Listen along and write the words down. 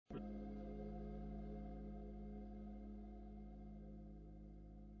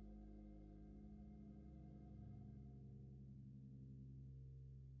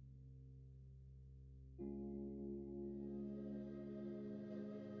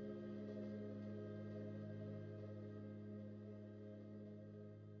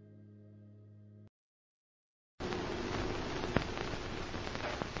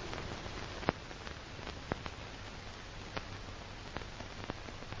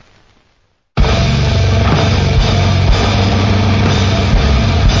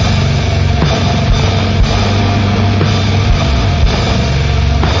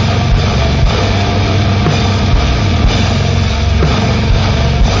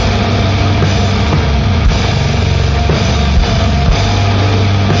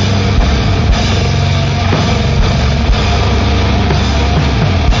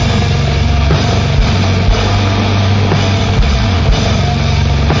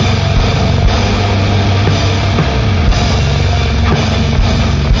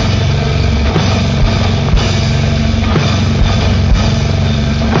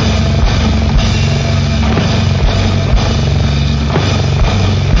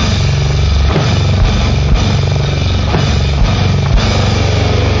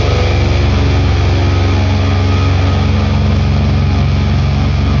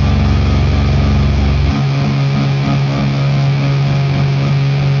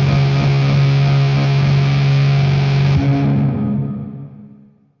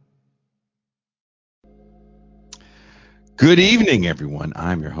Good evening, everyone.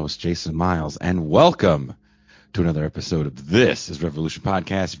 I'm your host, Jason Miles, and welcome to another episode of This is Revolution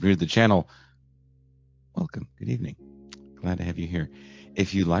Podcast. If you're new to the channel, welcome. Good evening. Glad to have you here.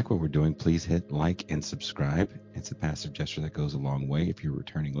 If you like what we're doing, please hit like and subscribe. It's a passive gesture that goes a long way if you're a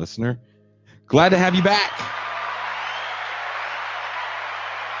returning listener. Glad to have you back.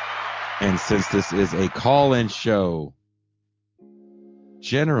 And since this is a call-in show,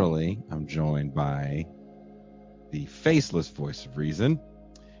 generally I'm joined by the faceless voice of reason,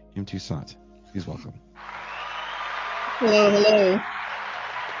 M. Toussaint. Please welcome. Hello.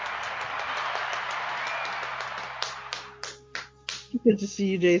 Good to see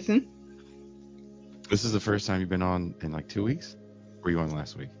you, Jason. This is the first time you've been on in like 2 weeks? Or were you on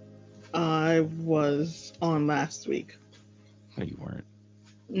last week? I was on last week. No, you weren't.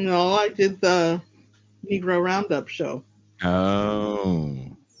 No, I did the Negro Roundup show. Oh.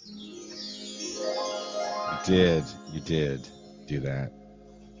 You did do that.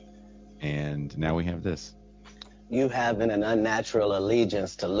 And now we have this. You having an unnatural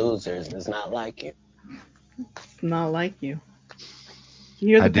allegiance to losers is not like you. It's not like you. You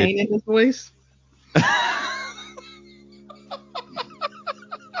hear the pain in his voice?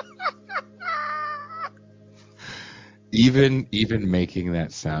 Even making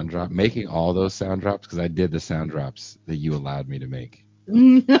that sound drop, making all those sound drops, because I did the sound drops that you allowed me to make.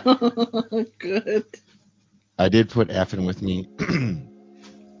 Good. I did put effing with me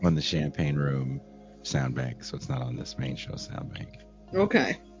on the Champagne Room sound bank, so it's not on this main show sound bank.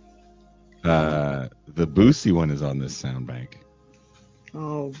 Okay. The Boosie one is on this sound bank.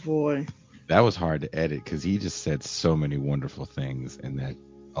 Oh boy. That was hard to edit because he just said so many wonderful things in that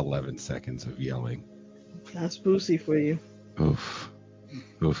 11 seconds of yelling. That's Boosie for you. Oof.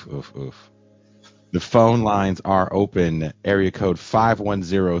 The phone lines are open. Area code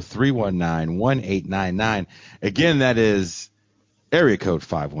 510-319-1899. Again, that is area code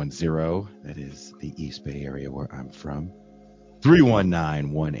 510. That is the East Bay area where I'm from.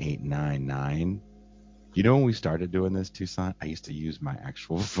 319-1899. You know when we started doing this, Toussaint, I used to use my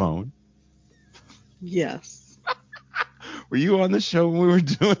actual phone. Yes. Were you on the show when we were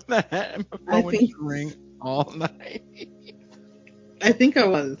doing that? My phone would think ring all night. I think I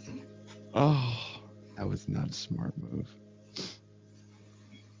was. Oh, that was not a smart move.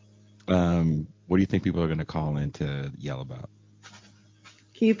 What do you think people are going to call in to yell about?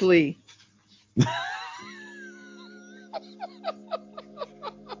 Keith Lee.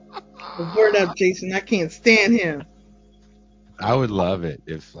 Word up, Jason. I can't stand him. I would love it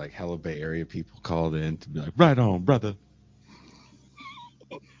if like hella Bay Area people called in to be like, right on, brother.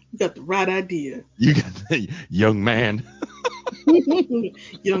 You got the right idea. You got the young man.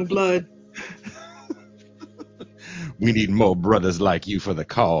 Young blood. We need more brothers like you for the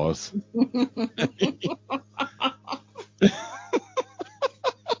cause.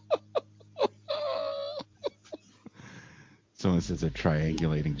 Someone says they're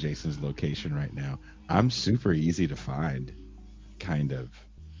triangulating Jason's location right now. I'm super easy to find, kind of.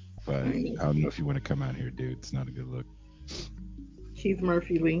 But I don't know if you want to come out here, dude. It's not a good look. Keith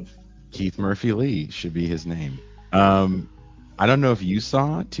Murphy Lee. Keith Murphy Lee should be his name. I don't know if you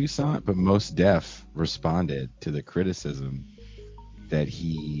saw Toussaint, but Mos Def responded to the criticism that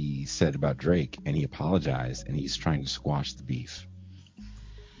he said about Drake, and he apologized, and he's trying to squash the beef.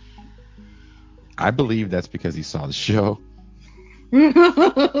 I believe that's because he saw the show.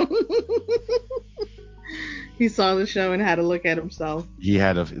 He saw the show and had to look at himself.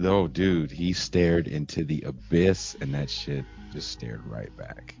 He stared into the abyss, and that shit just stared right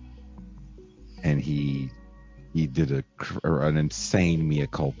back. And he did an insane mea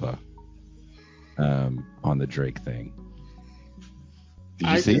culpa on the Drake thing. Did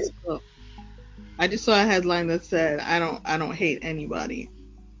you see it? I just saw a headline that said, "I don't hate anybody."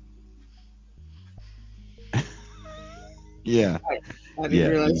 Yeah. I didn't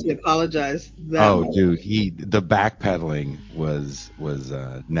realize he apologized. Dude, the backpedaling was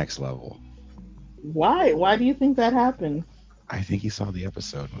next level. Why? Why do you think that happened? I think he saw the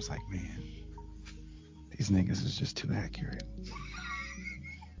episode and was like, man, these niggas is just too accurate.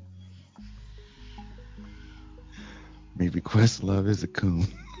 Maybe Questlove is a coon.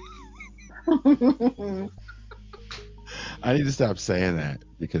 I need to stop saying that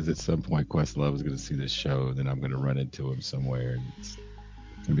because at some point Questlove is going to see this show and then I'm going to run into him somewhere and it's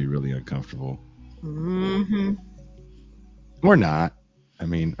going to be really uncomfortable. Mm-hmm. Or not. I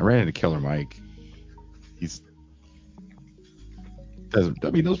mean, I ran into Killer Mike.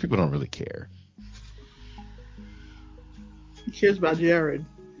 Those people don't really care. He cares about Jared.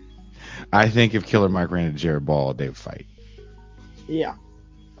 I think if Killer Mike ran into Jared Ball, they would fight. Yeah.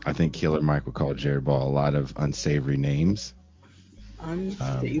 I think Killer Mike would call Jared Ball a lot of unsavory names.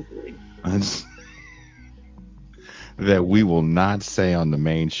 Unsavory. That we will not say on the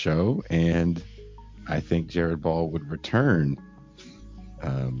main show, and I think Jared Ball would return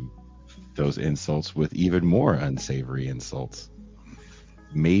those insults with even more unsavory insults.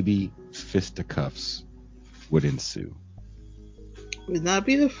 Maybe fisticuffs would ensue. Would not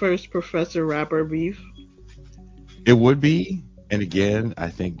be the first Professor Rapper beef. It would be, and again, I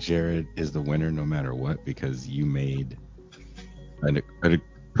think Jared is the winner no matter what, because you made a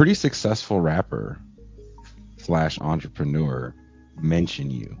pretty successful rapper / entrepreneur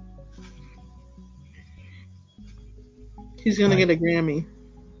mention you. He's gonna get a Grammy.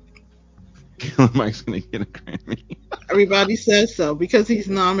 Killer Mike's gonna get a Grammy. Everybody says so because he's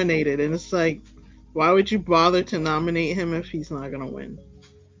nominated, and it's like, why would you bother to nominate him if he's not gonna win?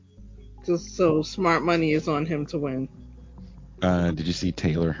 Just so smart money is on him to win. Did you see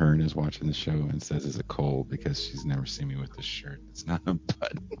Taylor Hearn is watching the show and says it's a cold because she's never seen me with this shirt? It's not a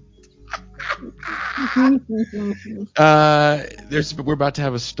button. We're about to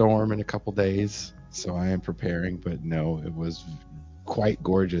have a storm in a couple days, so I am preparing. But no, it was quite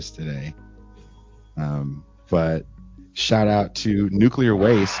gorgeous today. But shout out to Nuclear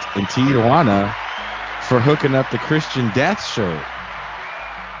Waste in Tijuana for hooking up the Christian Death shirt.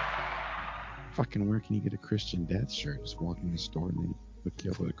 Fucking where can you get a Christian Death shirt? Just walk in the store and they hook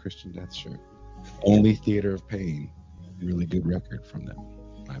you up with a Christian Death shirt. Only Theater of Pain. Really good record from them,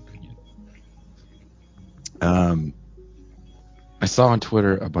 in my opinion. I saw on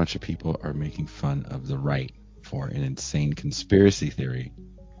Twitter a bunch of people are making fun of the right for an insane conspiracy theory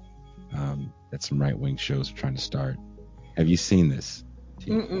that some right-wing shows are trying to start. Have you seen this?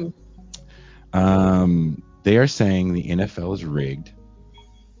 They are saying the NFL is rigged,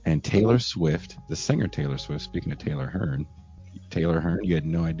 and Taylor Swift, the singer Taylor Swift, speaking of Taylor Hearn, you had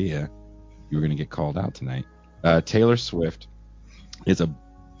no idea you were going to get called out tonight. Taylor Swift is a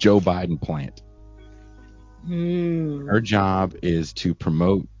Joe Biden plant. Her job is to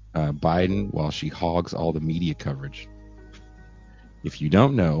promote Biden while she hogs all the media coverage. If you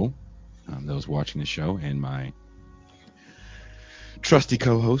don't know, those watching the show and my trusty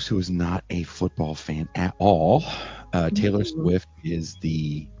co-host who is not a football fan at all, Taylor Swift is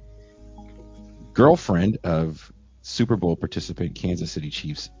the girlfriend of Super Bowl participant Kansas City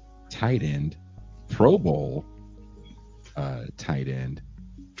Chiefs tight end, Pro Bowl tight end,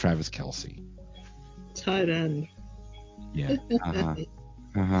 Travis Kelce. Tight end. Yeah.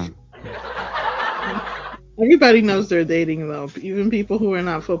 Everybody knows they're dating, though, even people who are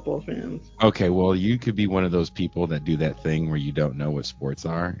not football fans. Okay, well, you could be one of those people that do that thing where you don't know what sports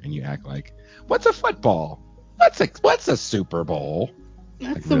are and you act like, what's a football? What's a Super Bowl?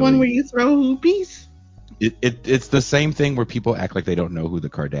 That's like, the one where you throw hoopies? It's the same thing where people act like they don't know who the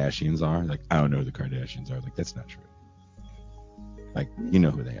Kardashians are. Like, I don't know who the Kardashians are. Like, that's not true. Like, you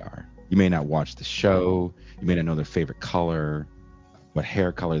know who they are. You may not watch the show. You may not know their favorite color, what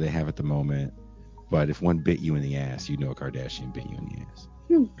hair color they have at the moment. But if one bit you in the ass, you know a Kardashian bit you in the ass.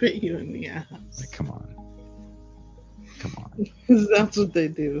 Who bit you in the ass? Like, come on. That's what they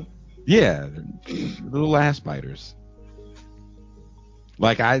do. Yeah, little ass biters.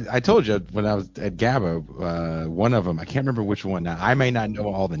 Like I told you when I was at GABA, one of them, I can't remember which one. Now, I may not know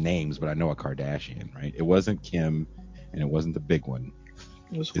all the names, but I know a Kardashian, right? It wasn't Kim, and it wasn't the big one.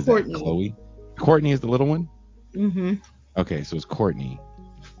 It was Is Courtney. that Chloe? Courtney is the little one? Mm-hmm. Okay, so it's Courtney.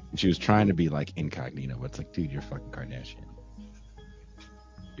 And she was trying to be like incognito, but it's like, dude, you're fucking Kardashian.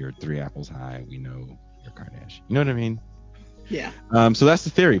 You're 3 apples high. We know you're Kardashian. You know what I mean? Yeah. So that's the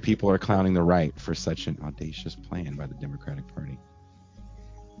theory. People are clowning the right for such an audacious plan by the Democratic Party.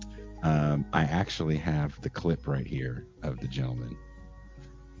 I actually have the clip right here of the gentleman.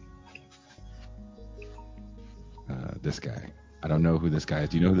 This guy. I don't know who this guy is.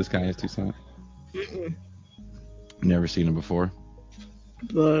 Do you know who this guy is, Toussaint? Mm-mm. Never seen him before?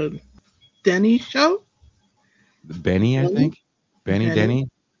 The Denny show? Benny, I think. Denny.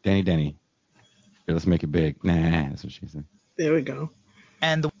 Here, let's make it big. Nah, that's what she said. There we go.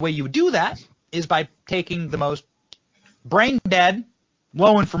 And the way you would do that is by taking the most brain-dead,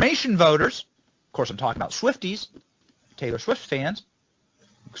 low-information voters. Of course, I'm talking about Swifties, Taylor Swift fans,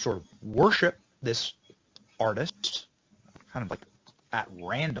 who sort of worship this artist, kind of like at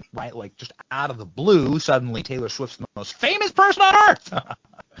random, right? Like just out of the blue, suddenly Taylor Swift's the most famous person on earth.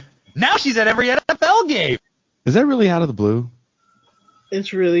 Now she's at every NFL game. Is that really out of the blue?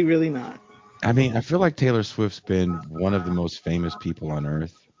 It's really, really not. I mean, I feel like Taylor Swift's been one of the most famous people on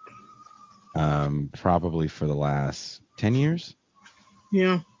earth, probably for the last 10 years.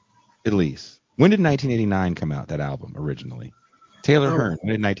 Yeah. At least. When did 1989 come out, that album, originally? Taylor Oh. Hearn.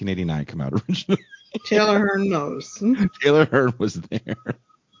 When did 1989 come out originally? Taylor Hearn knows. Taylor Hearn was there.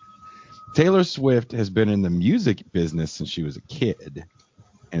 Taylor Swift has been in the music business since she was a kid,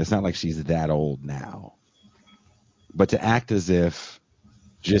 and it's not like she's that old now. But to act as if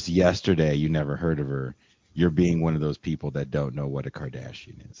just yesterday you never heard of her, you're being one of those people that don't know what a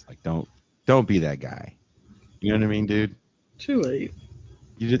Kardashian is. Like, don't be that guy. You know what I mean, dude? Too late.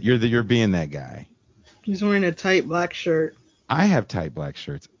 You're being that guy. He's wearing a tight black shirt. I have tight black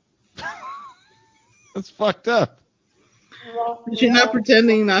shirts. That's fucked up. But you're not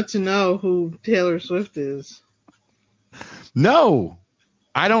pretending not to know who Taylor Swift is. No,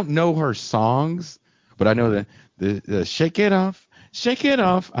 I don't know her songs, but I know the Shake It Off, Shake It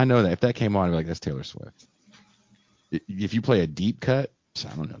Off. I know that. If that came on, I'd be like, that's Taylor Swift. If you play a deep cut,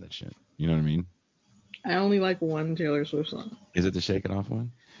 I don't know that shit. You know what I mean? I only like one Taylor Swift song. Is it the Shake It Off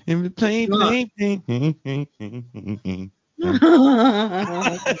one? Play.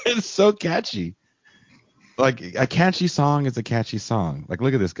 It's so catchy. Like, a catchy song is a catchy song. Like,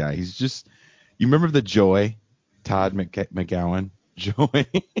 look at this guy. He's just, you remember the Joy, Todd McGowan? Joy.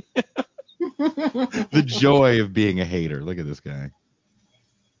 The joy of being a hater. Look at this guy.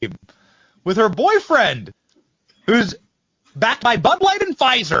 With her boyfriend, who's backed by Bud Light and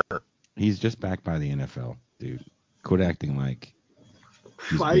Pfizer. He's just backed by the NFL, dude. Quit acting like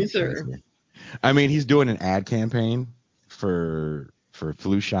he's Pfizer. I mean, he's doing an ad campaign for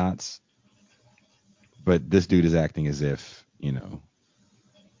flu shots, but this dude is acting as if, you know,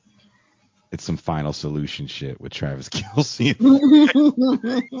 it's some Final Solution shit with Travis Kelce.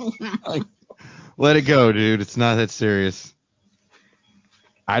 Like, let it go, dude. It's not that serious.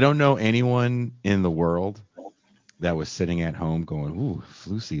 I don't know anyone in the world that was sitting at home going, ooh,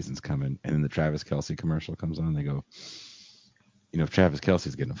 flu season's coming. And then the Travis Kelce commercial comes on. They go, you know, if Travis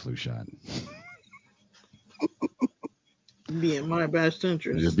Kelce's getting a flu shot. Be in my best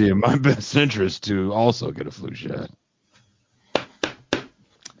interest. It'd be in my best interest to also get a flu shot.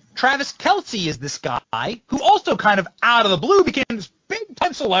 Travis Kelce is this guy who also kind of out of the blue became this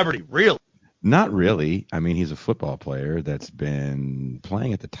big-time celebrity, really. Not really. I mean, he's a football player that's been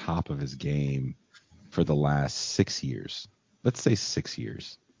playing at the top of his game for the last 6 years. Let's say 6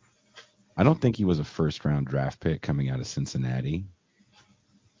 years. I don't think he was a first-round draft pick coming out of Cincinnati.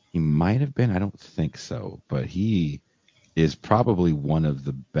 He might have been. I don't think so. But he is probably one of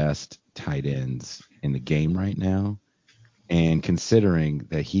the best tight ends in the game right now. And considering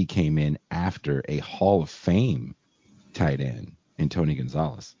that he came in after a Hall of Fame tight end in Tony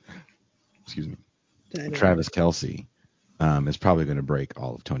Gonzalez, excuse me, Travis Kelce is probably going to break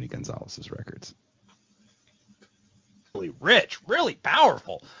all of Tony Gonzalez's records. Really rich, really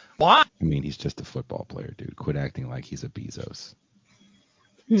powerful. Why? I mean, he's just a football player, dude. Quit acting like he's a Bezos.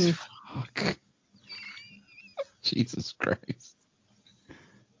 Fuck. Jesus Christ.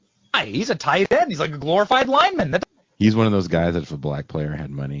 He's a tight end. He's like a glorified lineman. He's one of those guys that if a black player had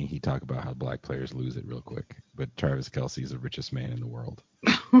money, he'd talk about how black players lose it real quick. But Travis Kelce is the richest man in the world.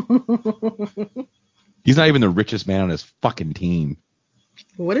 He's not even the richest man on his fucking team.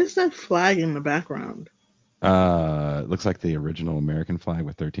 What is that flag in the background? It looks like the original American flag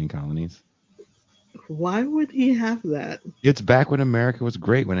with 13 colonies. Why would he have that? It's back when America was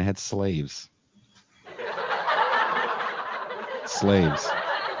great, when it had slaves. Slaves.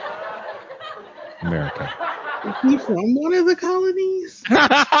 America. Is he from one of the colonies?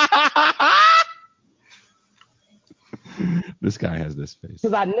 This guy has this face.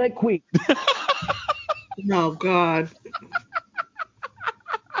 Because I nut quick. Oh, God.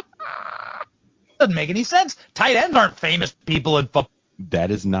 Doesn't make any sense. Tight ends aren't famous people in football. That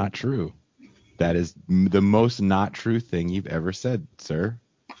is not true. That is the most not true thing you've ever said, sir.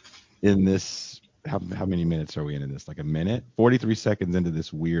 In this, how many minutes are we in this? Like a minute? 43 seconds into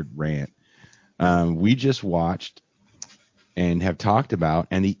this weird rant. We just watched and have talked about,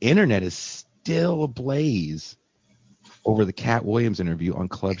 and the internet is still ablaze over the Cat Williams interview on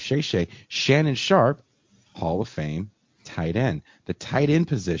Club Shay Shay. Shannon Sharpe, Hall of Fame, tight end. The tight end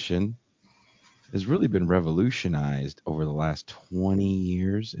position has really been revolutionized over the last 20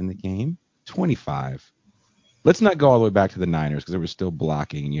 years in the game. 25. Let's not go all the way back to the Niners because they were still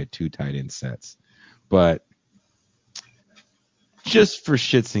blocking and you had two tight end sets. But just for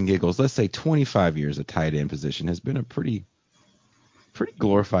shits and giggles, let's say 25 years of tight end position has been a pretty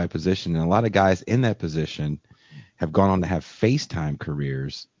glorified position. And a lot of guys in that position have gone on to have FaceTime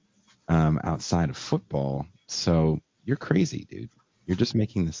careers outside of football. So you're crazy, dude. You're just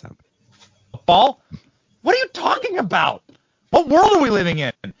making this up. Football? What are you talking about? What world are we living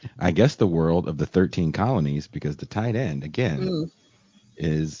in? I guess the world of the 13 colonies, because the tight end, again,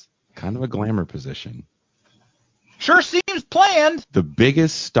 is kind of a glamour position. Sure seems planned. The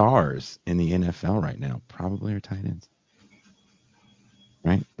biggest stars in the NFL right now probably are tight ends.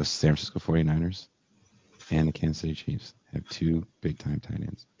 Right? The San Francisco 49ers and the Kansas City Chiefs have two big-time tight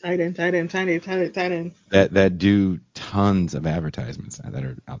ends. Tight end. That do tons of advertisements that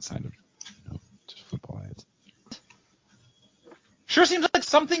are outside of just football ads. Sure seems like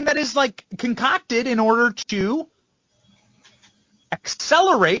something that is like concocted in order to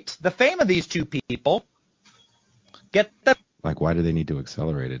accelerate the fame of these two people. Get them. Like, why do they need to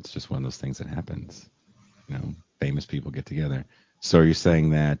accelerate it? It's just one of those things that happens. Famous people get together. So are you saying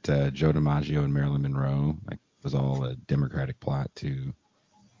that Joe DiMaggio and Marilyn Monroe was all a Democratic plot to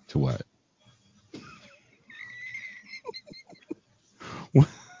what?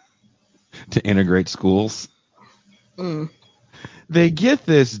 To integrate schools? Mm. They get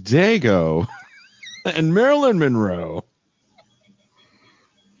this Dago and Marilyn Monroe.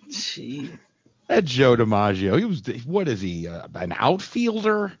 Gee. That Joe DiMaggio, what is he, an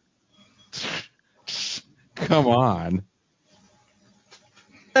outfielder? Come on.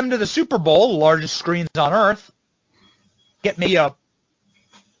 Them to the Super Bowl, the largest screens on earth. Get maybe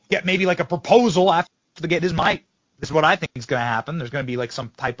like a proposal after the game. This is what I think is going to happen. There's going to be like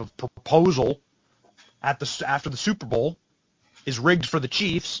some type of proposal after the Super Bowl is rigged for the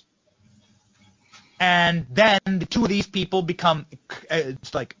Chiefs, and then the two of these people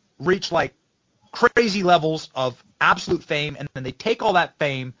reach like crazy levels of absolute fame, and then they take all that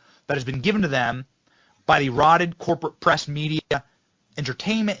fame that has been given to them by the rotted corporate press, media,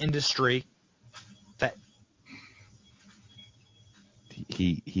 entertainment industry. That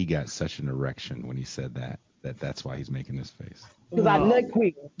he got such an erection when he said that's why he's making this face. Because I nut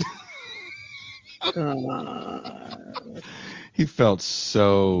quick. He felt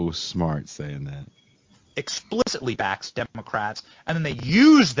so smart saying that. explicitly backs Democrats, and then they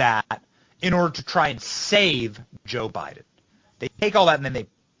use that in order to try and save Joe Biden. They take all that and then they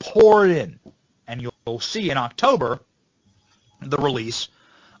pour it in, and you'll see in October the release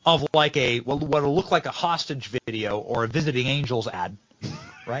of like what will look like a hostage video or a Visiting Angels ad,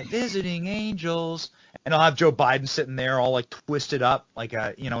 right? Visiting Angels, and I'll have Joe Biden sitting there all like twisted up, like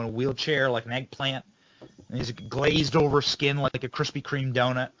in a wheelchair, like an eggplant, and he's glazed over skin like a Krispy Kreme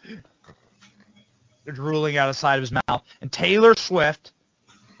donut. They're drooling out of the side of his mouth, and Taylor Swift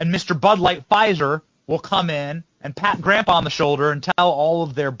and Mr. Bud Light Pfizer will come in and pat Grandpa on the shoulder and tell all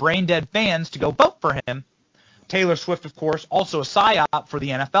of their brain-dead fans to go vote for him. Taylor Swift, of course, also a psyop for the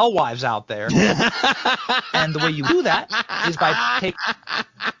NFL wives out there. And the way you do that is by taking...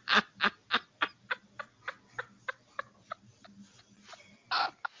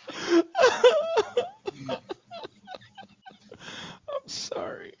 I'm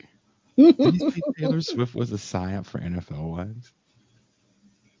sorry. Did you say Taylor Swift was a psyop for NFL wives?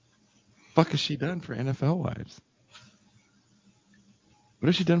 Fuck has she done for NFL wives? What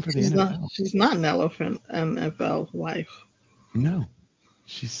has she done for the NFL? She's not an NFL wife. No.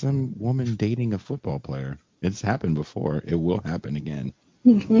 She's some woman dating a football player. It's happened before. It will happen again.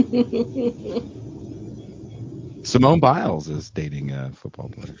 Simone Biles is dating a football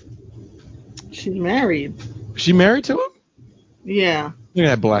player. She's married. Is she married to him? Yeah. Look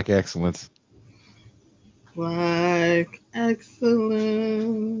at that black excellence. Black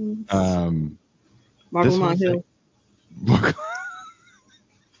excellence. Mark Lamont Hill.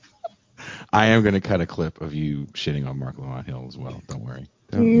 I am going to cut a clip of you shitting on Mark Lamont Hill as well. Don't worry.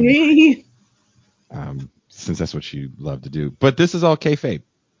 Me? Since that's what you love to do. But this is all kayfabe.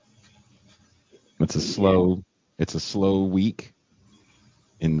 It's a slow week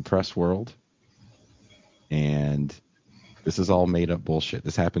in the press world. And this is all made up bullshit.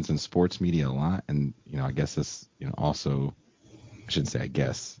 This happens in sports media a lot. And, I guess this, also, I shouldn't say I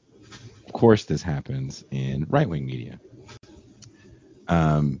guess. Of course, this happens in right-wing media.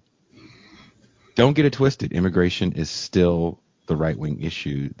 Don't get it twisted. Immigration is still the right-wing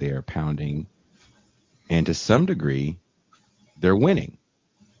issue they are pounding. And to some degree, they're winning.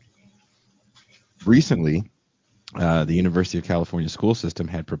 Recently, the University of California school system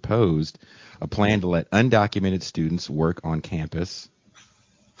had proposed a plan to let undocumented students work on campus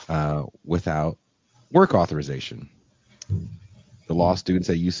without work authorization. The law students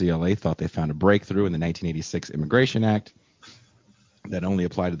at UCLA thought they found a breakthrough in the 1986 Immigration Act that only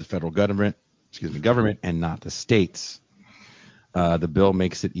applied to the federal government and not the states. The bill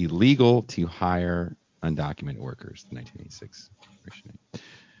makes it illegal to hire undocumented workers, the 1986 Immigration Act.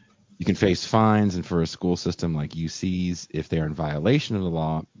 You can face fines, and for a school system like UC's, if they are in violation of the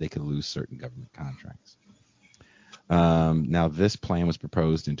law, they could lose certain government contracts. Now, this plan was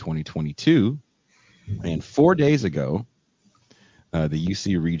proposed in 2022, and 4 days ago, The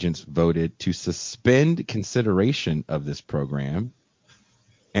UC Regents voted to suspend consideration of this program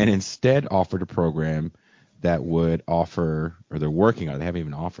and instead offered a program that would offer, or they're working on, they haven't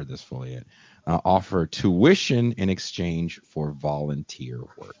even offered this fully yet, offer tuition in exchange for volunteer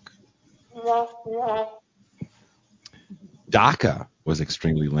work. DACA was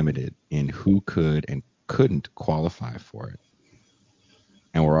extremely limited in who could and couldn't qualify for it.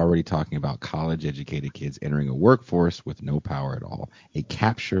 And we're already talking about college-educated kids entering a workforce with no power at all, a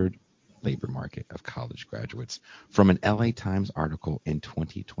captured labor market of college graduates, from an LA Times article in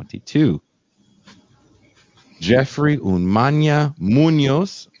 2022. Jeffrey Unmaña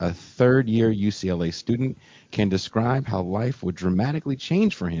Munoz, a third-year UCLA student, can describe how life would dramatically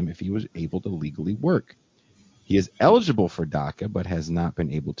change for him if he was able to legally work. He is eligible for DACA, but has not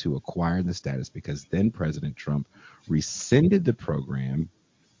been able to acquire the status because then President Trump rescinded the program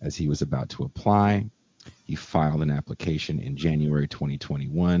as he was about to apply. He filed an application in January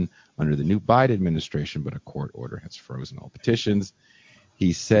 2021 under the new Biden administration, but a court order has frozen all petitions.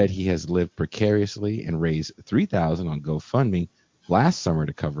 He said he has lived precariously and raised $3,000 on GoFundMe last summer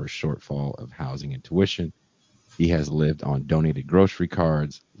to cover a shortfall of housing and tuition. He has lived on donated grocery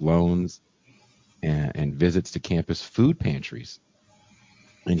cards, loans, and visits to campus food pantries.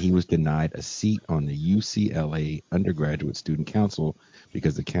 And he was denied a seat on the UCLA Undergraduate Student Council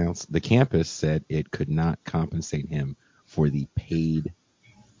because the campus said it could not compensate him for the paid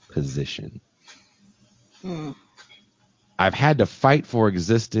position. I've had to fight for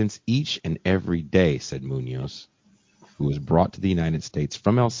existence each and every day, said Munoz, who was brought to the United States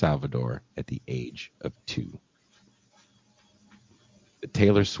from El Salvador at the age of 2. The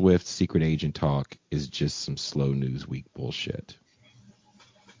Taylor Swift secret agent talk is just some slow news week bullshit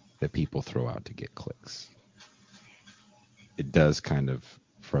that people throw out to get clicks. It does kind of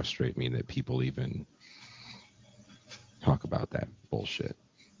frustrate me that people even talk about that bullshit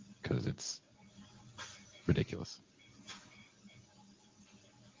because it's ridiculous.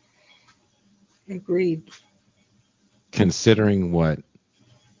 Agreed. Considering what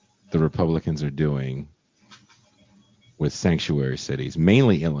the Republicans are doing with sanctuary cities,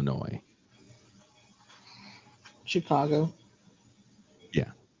 mainly Illinois. Chicago.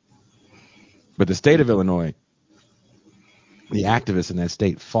 Yeah. But the state of Illinois, the activists in that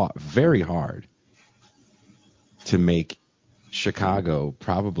state fought very hard to make Chicago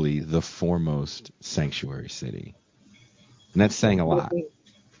probably the foremost sanctuary city. And that's saying a lot.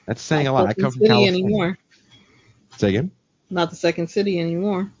 That's saying a lot. I come from California. Anymore. Say again? Not the second city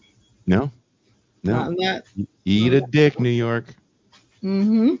anymore. No. Not that. Eat a dick, New York.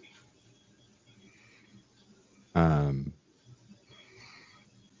 Mm-hmm.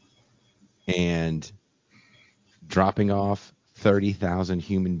 And dropping off 30,000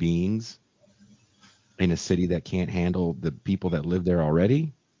 human beings in a city that can't handle the people that live there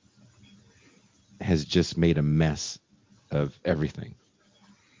already has just made a mess of everything.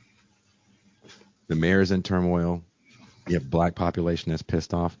 The mayor's in turmoil. You have black population that's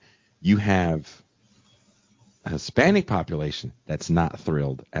pissed off. You have a Hispanic population that's not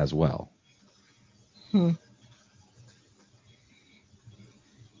thrilled as well.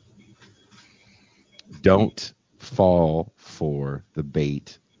 Don't fall for the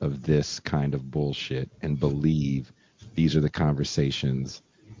bait of this kind of bullshit and believe these are the conversations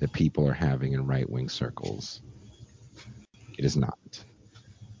that people are having in right-wing circles. It is not.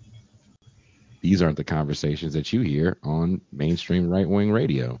 These aren't the conversations that you hear on mainstream right-wing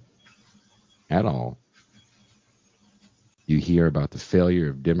radio at all. You hear about the failure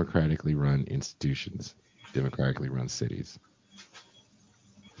of democratically run institutions, democratically run cities.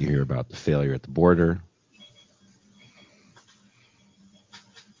 You hear about the failure at the border.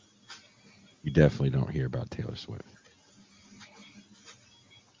 You definitely don't hear about Taylor Swift.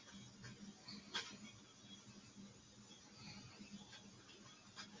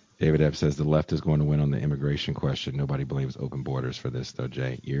 David Epps says the left is going to win on the immigration question. Nobody blames open borders for this, though,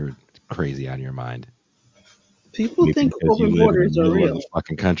 Jay. You're crazy out of your mind. People Maybe think because open you live borders in the are middle real. of the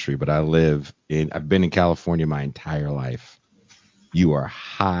fucking country, but I've been in California my entire life. You are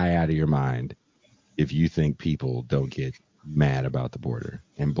high out of your mind if you think people don't get mad about the border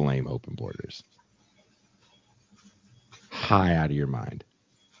and blame open borders. High out of your mind.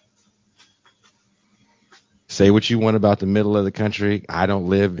 Say what you want about the middle of the country. I don't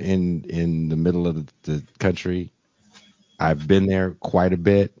live in the middle of the country. I've been there quite a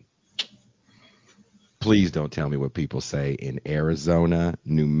bit. Please don't tell me what people say in Arizona,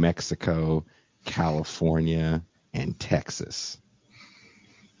 New Mexico, California, and Texas.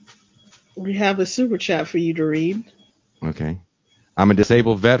 We have a super chat for you to read. Okay. I'm a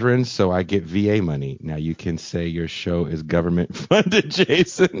disabled veteran, so I get VA money. Now you can say your show is government funded,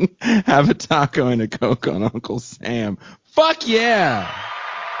 Jason. Have a taco and a Coke on Uncle Sam. Fuck yeah.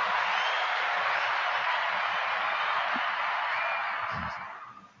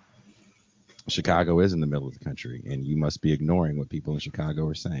 Chicago is in the middle of the country, and you must be ignoring what people in Chicago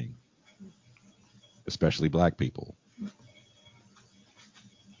are saying, especially black people.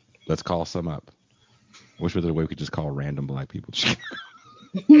 Let's call some up. Wish there was a way we could just call random black people.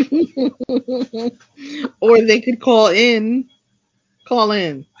 Or they could call in. Call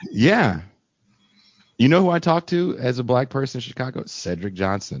in. Yeah. You know who I talked to as a black person in Chicago? Cedric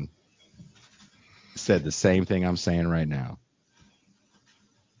Johnson. Said the same thing I'm saying right now.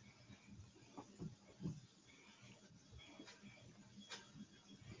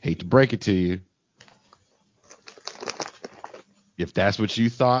 Hate to break it to you. If that's what you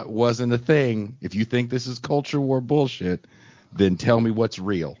thought wasn't a thing, if you think this is culture war bullshit, then tell me what's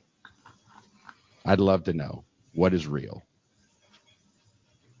real. I'd love to know what is real.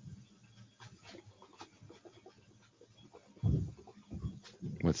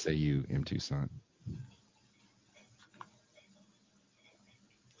 What say you, M Tucson?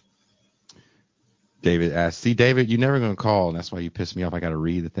 David asks, see, David, you're never going to call, and that's why you piss me off. I got to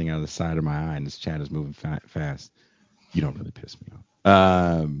read the thing out of the side of my eye, and this chat is moving fast. You don't really piss me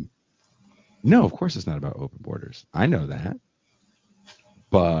off. No, of course it's not about open borders. I know that.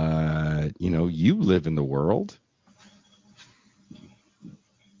 But, you live in the world.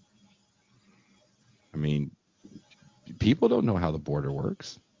 I mean, people don't know how the border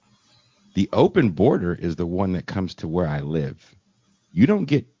works. The open border is the one that comes to where I live. You don't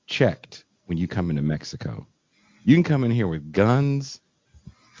get checked when you come into Mexico. You can come in here with guns,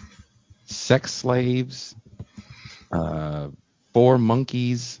 sex slaves, 4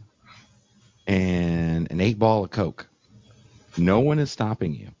 monkeys, and an 8-ball of Coke. No one is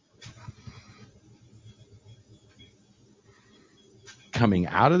stopping you. Coming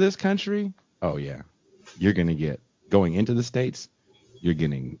out of this country, oh yeah, you're going to get, going into the States, you're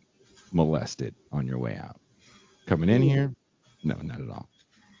getting molested on your way out. Coming in here, no, not at all.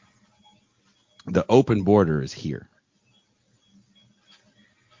 The open border is here.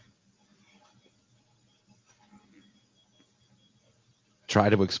 Try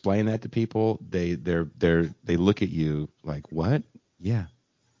to explain that to people. They look at you like, what? Yeah,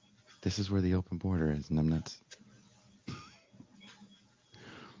 this is where the open border is, and I'm not.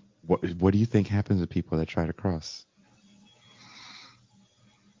 What do you think happens to people that try to cross?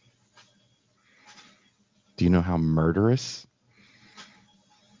 Do you know how murderous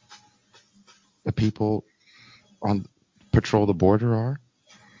the people on patrol the border are?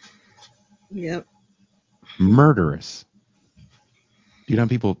 Yep. Murderous. Do you know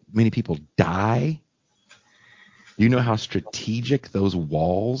how many people die? Do you know how strategic those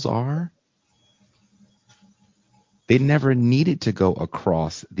walls are? They never needed to go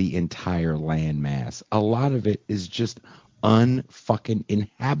across the entire landmass. A lot of it is just unfucking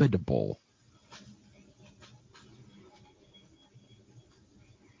inhabitable.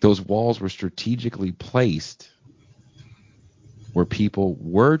 Those walls were strategically placed where people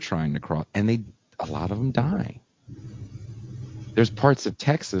were trying to cross, and a lot of them die. There's parts of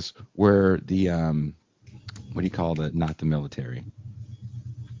Texas where the what do you call it? Not the military.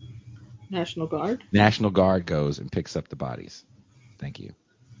 National Guard. National Guard goes and picks up the bodies. Thank you.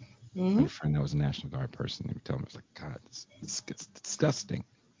 Mm-hmm. My friend that was a National Guard person, they would tell me, it's like, God, it's disgusting.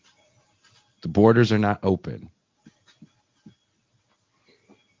 The borders are not open.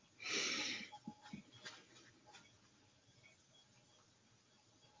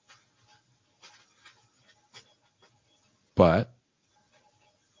 But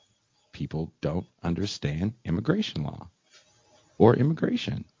people don't understand immigration law or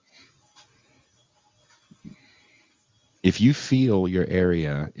immigration. If you feel your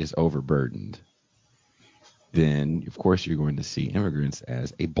area is overburdened, then of course you're going to see immigrants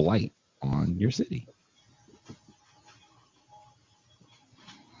as a blight on your city.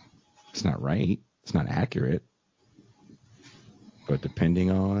 It's not right. It's not accurate. But depending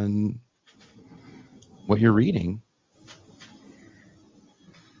on what you're reading,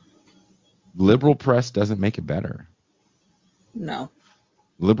 liberal press doesn't make it better. No.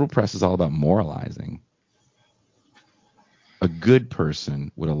 Liberal press is all about moralizing. A good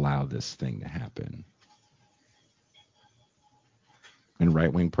person would allow this thing to happen. And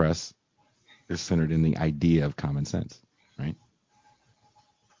right-wing press is centered in the idea of common sense, right?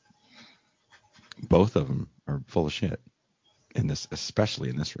 Both of them are full of shit in this, especially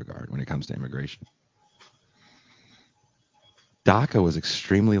in this regard when it comes to immigration. DACA was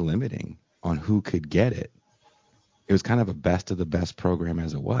extremely limiting on who could get it. It was kind of a best of the best program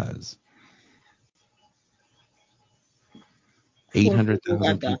as it was.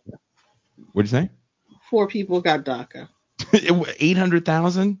 800,000 people. What'd you say? 4 people got DACA.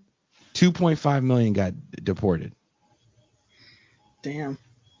 800,000? 2.5 million got deported. Damn.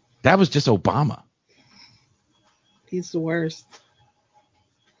 That was just Obama. He's the worst.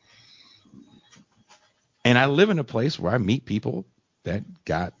 And I live in a place where I meet people that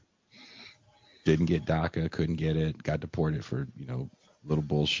didn't get DACA, couldn't get it, got deported for, little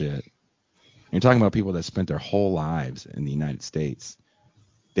bullshit. You're talking about people that spent their whole lives in the United States.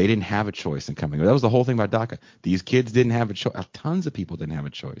 They didn't have a choice in coming. That was the whole thing about DACA. These kids didn't have a choice. Tons of people didn't have a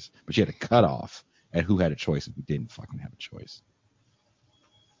choice. But you had a cutoff at who had a choice and who didn't fucking have a choice.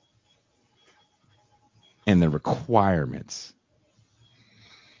 And the requirements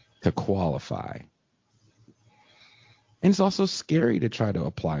to qualify. And it's also scary to try to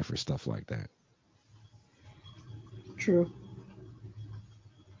apply for stuff like that. True.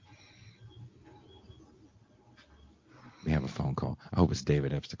 We have a phone call. I hope it's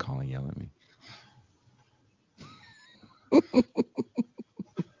David Epps to call and yell at me.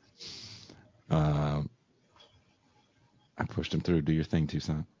 I pushed him through. Do your thing,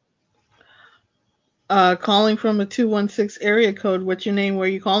 Tucson. Calling from a 216 area code. What's your name? Where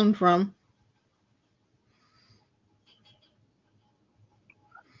are you calling from?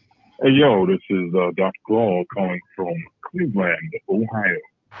 Hey, yo, this is Dr. Claw calling from Cleveland, Ohio.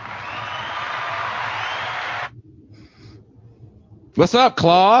 What's up,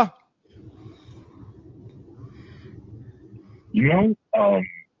 Claw? There's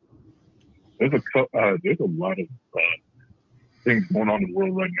a lot of things going on in the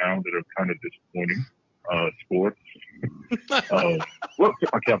world right now that are kind of disappointing. Sports. Well,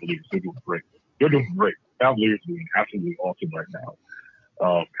 my Cavaliers, they're doing great. They're doing great. Cavaliers are doing absolutely awesome right now.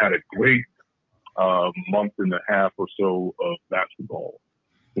 Had a great month and a half or so of basketball.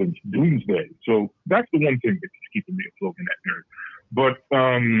 It's doomsday. So that's the one thing that's keeping me afloat in that area. But,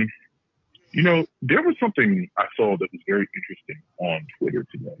 there was something I saw that was very interesting on Twitter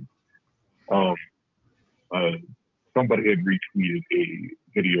today. Somebody had retweeted a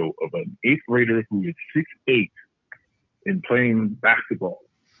video of an 8th grader who is 6'8" and playing basketball.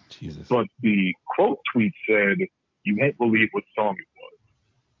 Jesus. But the quote tweet said, "You won't believe what song it was."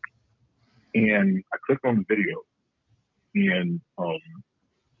 And I clicked on the video, and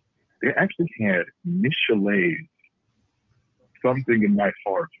they actually had Miss Chalet's "Something in My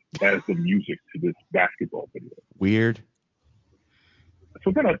Heart" as the music to this basketball video. Weird.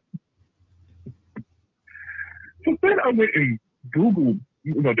 So then I went and Googled,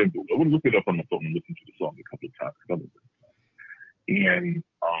 I would look it up on the phone and listen to the song a couple of times. And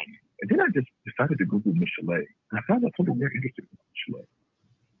then I just decided to Google Miss Chalet. And I found out something very interesting about Miss Chalet.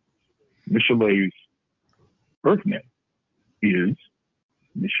 Miss Chalet's birth name is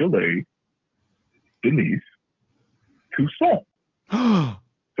Miss Chalet Denise Toussaint.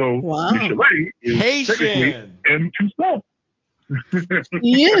 So Wow. Miss Chalet is technically M. Toussaint.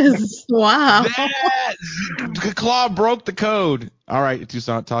 Yes. Wow. Claw broke the code. All right,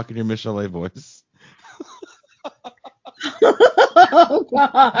 Toussaint, talking your Miss Chalet voice. Oh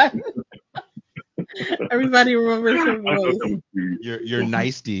God. Everybody remembers her voice. Your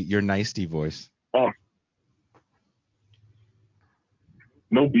nicety voice. Oh,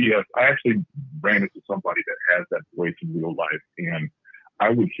 no BS. I actually ran into somebody that has that voice in real life, and I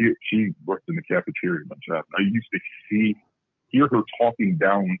would hear, she worked in the cafeteria in my job. I used to hear her talking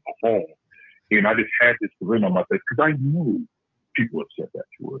down the hall, and I just had this grin on my face because I knew people had said that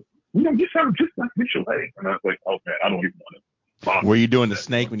to her. You sound just like Miss Chalet. And I was like, oh man, I don't even want to. Were you doing the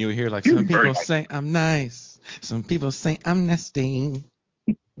snake when you were here? Like, some people say I'm nice. Some people say I'm nasty.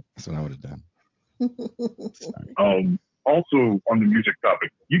 That's what I would have done. Also, on the music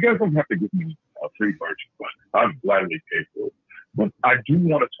topic, you guys don't have to give me a free version, but I'd gladly pay for it. But I do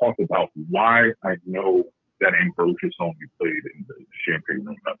want to talk about why I know that Ambrosia song you played in the Champagne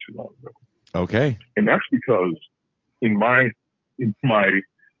Room not too long ago. Okay. And that's because in my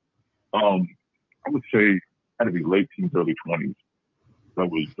I would say had to be late teens, early 20s. I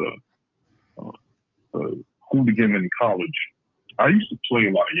was hooligan in college. I used to play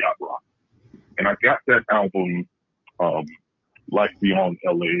a lot of yacht rock, and I got that album, Life Beyond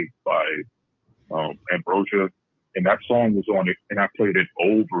LA by Ambrosia, and that song was on it, and I played it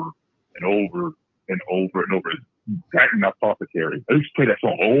over and over and over and over. That and Apothecary. I used to play that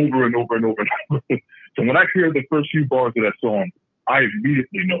song over and over and over and over. So when I hear the first few bars of that song, I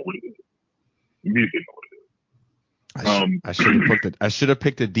immediately know what it is. I should have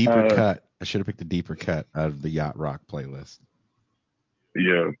picked a deeper cut. I should have picked a deeper cut out of the yacht rock playlist.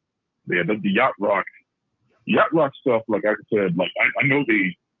 Yeah, the yacht rock yacht rock stuff, like I said, like I know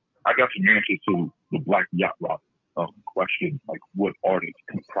I got some answers to the Black Yacht Rock question, like what artists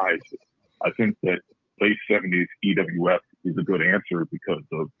comprise it. I think that late 70s EWF is a good answer because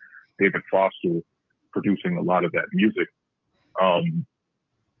of David Foster producing a lot of that music, and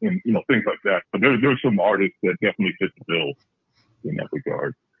things like that. But there's some artists that definitely fit the bill in that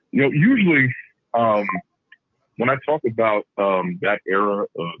regard. Usually when I talk about that era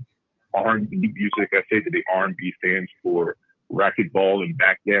of R&B music, I say that the R&B stands for racquetball and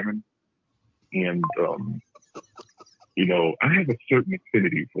backgammon, and I have a certain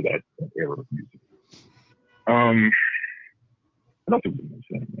affinity for that era of music. What else was I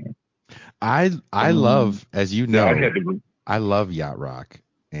saying, man? I love, as you know, Yeah, I love yacht rock,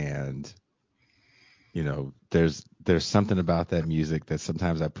 and there's something about that music that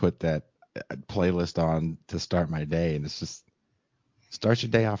sometimes I put that playlist on to start my day, and it's just starts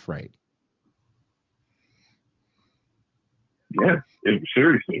your day off right. Yeah,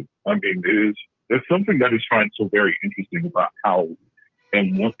 seriously. I mean, there's something that is find so very interesting about how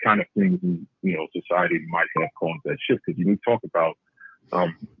and what kind of things society might have caused that shift. Because you talk about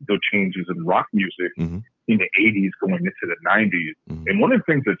the changes in rock music Mm-hmm. in the 80s going into the 90s. Mm-hmm. And one of the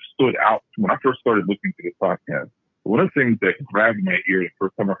things that stood out when I first started listening to this podcast, one of the things that grabbed my ear the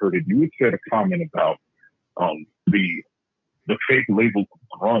first time I heard it, you had said a comment about the fake label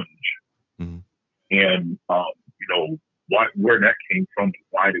grunge, Mm-hmm. and where that came from, and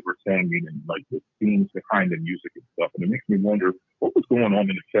why they were saying it, and like the themes behind the music and stuff. And it makes me wonder what was going on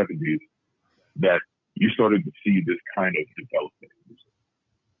in the 70s that you started to see this kind of development in music.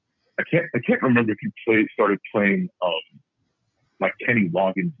 I can't remember if you started playing like Kenny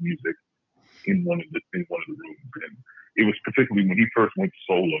Loggins music in one of the rooms, and it was particularly when he first went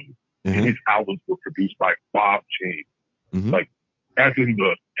solo. Mm-hmm. And his albums were produced by Bob James, Mm-hmm. like as in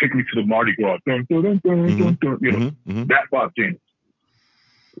the "Take Me to the Mardi Gras," dun, dun, dun, dun, Mm-hmm. dun, dun, Mm-hmm. that Bob James.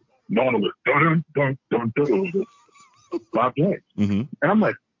 Normal was dun, dun, dun, dun, dun, Bob James, Mm-hmm. and I'm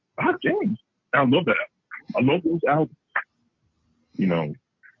like, Bob James. And I love that. I love those albums.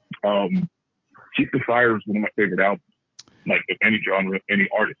 Keep the Fire is one of my favorite albums, like of any genre, any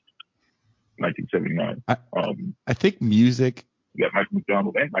artist. 1979. I think music. You got Michael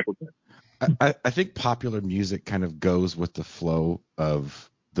McDonald and Michael Jackson. I think popular music kind of goes with the flow of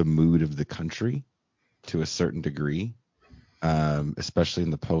the mood of the country to a certain degree, especially in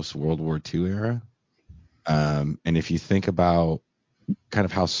the post-World War II era. And if you think about kind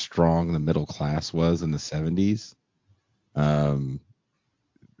of how strong the middle class was in the 70s,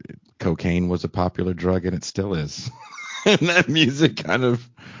 cocaine was a popular drug, and it still is. And that music kind of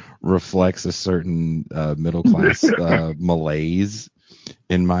reflects a certain middle class malaise,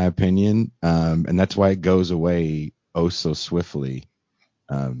 in my opinion, and that's why it goes away oh so swiftly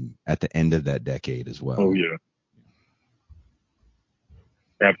at the end of that decade as well. Oh yeah,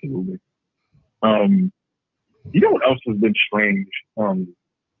 absolutely. You know what else has been strange?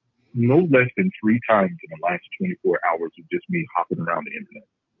 No less than 3 times in the last 24 hours of just me hopping around the internet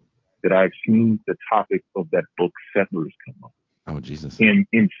that I've seen the topic of that book Settlers come up. Oh Jesus! In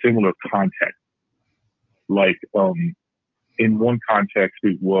similar context, like in one context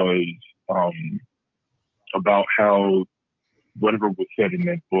it was about how whatever was said in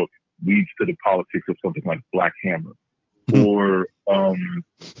that book leads to the politics of something like Black Hammer, or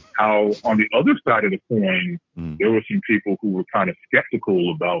how on the other side of the coin there were some people who were kind of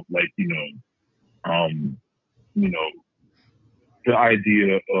skeptical about the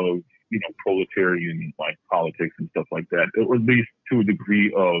idea of proletarian like politics and stuff like that, or at least to a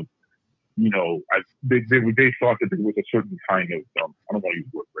degree of they thought that there was a certain kind of I don't want to use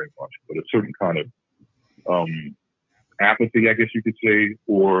the word very much, but a certain kind of apathy, I guess you could say,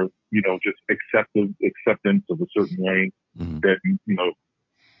 or just acceptance of a certain way that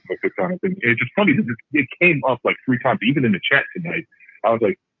like the kind of thing. It's just funny because it came up like 3 times, even in the chat tonight. I was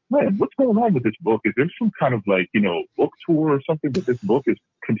like, man, what's going on with this book? Is there some kind of like book tour or something that this book is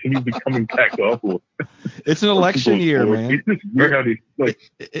continually coming back up? Or it's an election year, man. It's just weird how they like.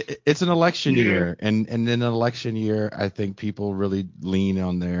 It's an election year, and in an election year, I think people really lean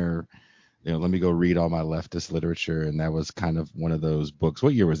on their. Let me go read all my leftist literature, and that was kind of one of those books.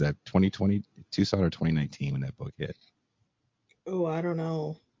 What year was that? 2020, Tucson, or 2019 when that book hit? Oh, I don't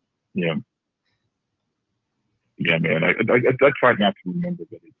know. Yeah, man. I try not to remember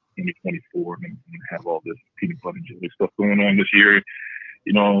that it's 2024 and have all this peanut butter and jelly stuff going on this year.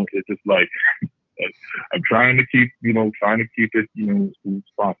 It's just like I'm trying to keep it as smooth as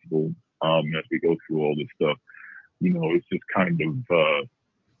possible as we go through all this stuff. It's just kind of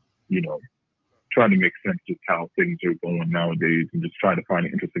trying to make sense of how things are going nowadays and just trying to find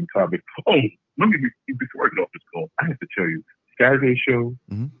an interesting topic. Oh, before I get off this call, I have to tell you, Saturday show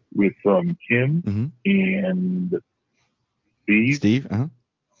Mm-hmm. with Kim Mm-hmm. and Steve. Steve,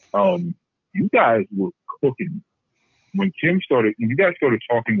 You guys were cooking when you guys started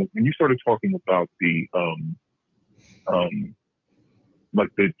talking, when you started talking about the like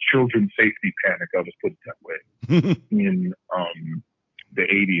the children's safety panic, I'll just put it that way, in the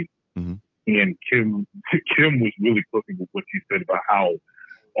 80s. Mm-hmm. And Kim was really cooking with what she said about how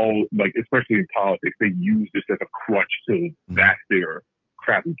all, like, especially in politics, they use this as a crutch to back their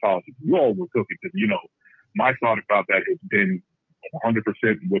crappy politics. You all were cooking because, you know, my thought about that has been 100%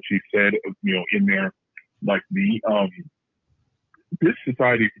 what she said, you know, in there. Like this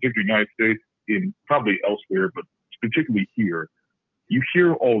society, particularly the United States, in probably elsewhere, but particularly here, you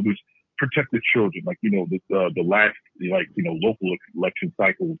hear all this protect the children, like, you know, the last, like, you know, local election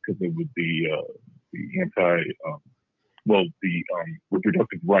cycles, because it was the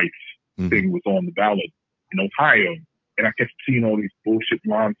reproductive rights thing was on the ballot in Ohio, and I kept seeing all these bullshit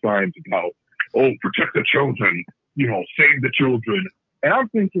lawn signs about, oh, protect the children, you know, save the children. And I'm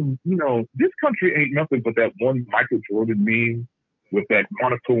thinking, you know, this country ain't nothing but that one Michael Jordan meme with that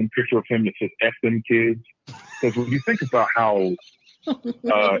monochrome picture of him that says F them kids. Because when you think about how,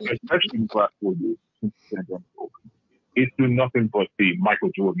 especially in the last 4 years since the pandemic opened, it's been nothing but the Michael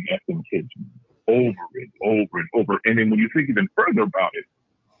Jordan F them kids over and over and over. And then when you think even further about it,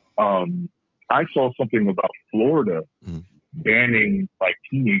 I saw something about Florida banning, like,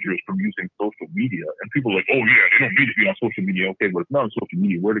 teenagers from using social media, and people are like, oh yeah, they don't need to be on social media. Okay, but it's not on social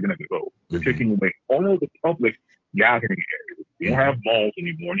media. Where are they going to go? They're taking away all of the public gathering areas. They don't have malls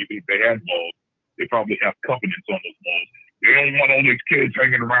anymore. And even if they had malls, they probably have covenants on those malls. They don't want all these kids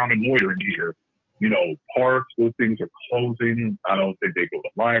hanging around and loitering here. You know, parks, those things are closing. I don't think they go to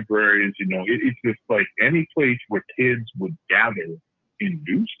libraries. You know, it's just like any place where kids would gather and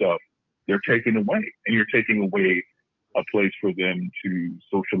do stuff, they're taking away. And you're taking away a place for them to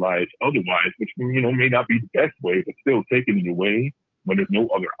socialize otherwise, which, you know, may not be the best way, but still taking it away when there's no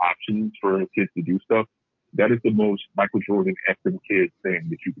other options for kids to do stuff. That is the most Michael Jordan effing kid thing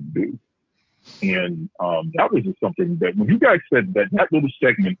that you can do. And that was just something that when you guys said that little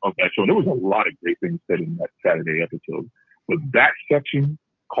segment of that show, there was a lot of great things said in that Saturday episode. But that section,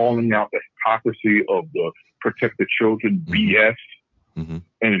 calling out the hypocrisy of the protect the children BS,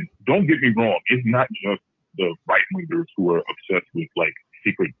 and don't get me wrong, it's not just the right wingers who are obsessed with, like,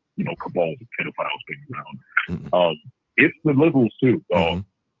 secret, you know, cabals of pedophiles being around. It's the liberals too, dog.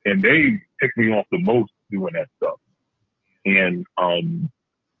 And they pick me off the most doing that stuff. And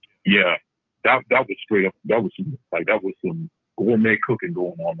yeah, that was straight up. That was some gourmet cooking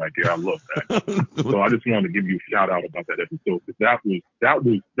going on right there. I love that. So I just wanted to give you a shout out about that episode, because that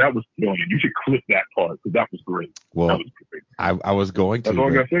was brilliant. You should clip that part, because that was great. Well, that was great. I was going to. That's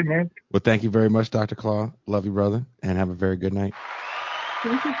all I gotta say, man. Well, thank you very much, Dr. Claw. Love you, brother, and have a very good night.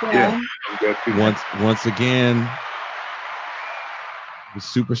 Thank you, Yeah. Once again, the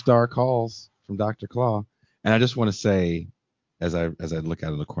superstar calls from Dr. Claw, and I just want to say, as I look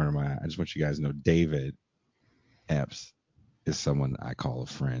out of the corner of my eye, I just want you guys to know David Epps is someone I call a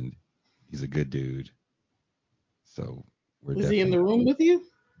friend. He's a good dude. So we're Was he in the room with you?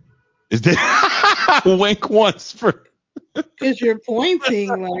 Is that wink once for? Because you're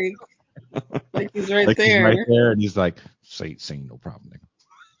pointing like he's right Like there. He's right there, and he's like, say no problem, nigga.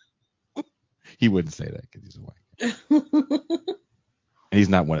 He wouldn't say that because he's a white guy. And he's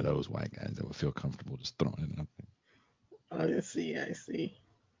not one of those white guys that would feel comfortable just throwing it out there. I see.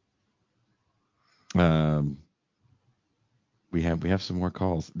 We have some more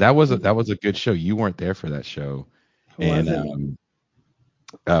calls. That was a good show. You weren't there for that show. And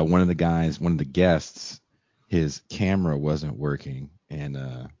one of the guests, his camera wasn't working,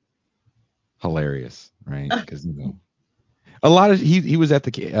 and hilarious, right? Because, you know, a lot of he was at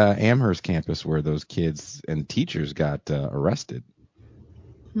the Amherst campus where those kids and teachers got arrested,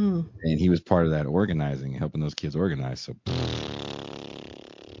 and he was part of that organizing, helping those kids organize. So,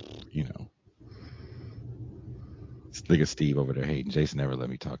 you know, look at Steve over there hating. Jason never let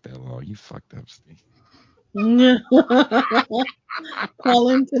me talk that long. You fucked up, Steve. Call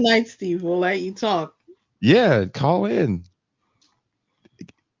in tonight, Steve. We'll let you talk. Yeah, call in.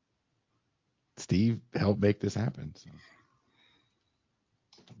 Steve helped make this happen. So.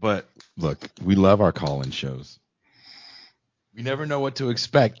 But look, we love our call-in shows. We never know what to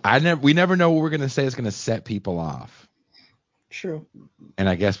expect. We never know what we're going to say is going to set people off. True. And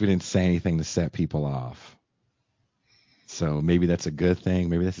I guess we didn't say anything to set people off. So maybe that's a good thing.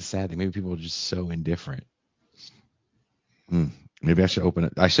 Maybe that's a sad thing. Maybe people are just so indifferent. Maybe I should open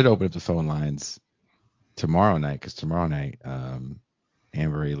up the phone lines tomorrow night, because tomorrow night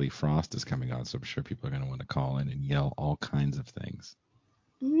Amber Lee Frost is coming on, so I'm sure people are going to want to call in and yell all kinds of things.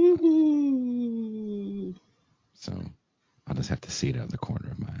 Ooh. So I'll just have to see it out of the corner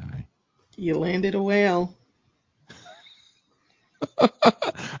of my eye. You landed a whale.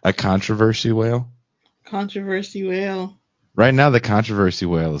 A controversy whale? Controversy whale. Right now, the controversy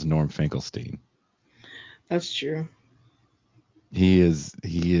whale is Norm Finkelstein. That's true. He is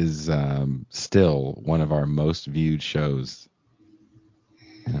still one of our most viewed shows.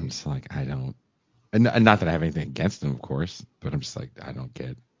 And I'm just like, I don't, and not that I have anything against him, of course, but I'm just like, I don't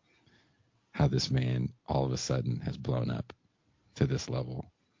get how this man all of a sudden has blown up to this level.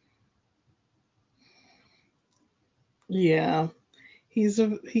 Yeah. He's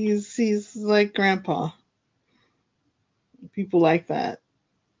like Grandpa. People like that.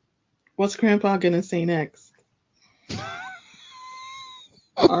 What's Grandpa gonna say next?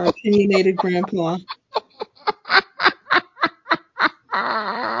 Our opinionated Grandpa.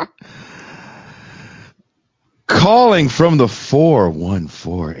 Calling from the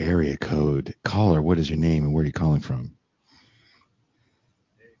 414 area code. Caller, what is your name and where are you calling from?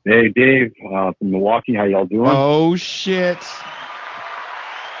 Hey, Dave, from Milwaukee. How y'all doing? Oh, shit.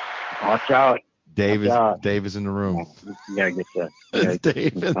 Watch out. Dave Watch is in the room. You gotta get the It's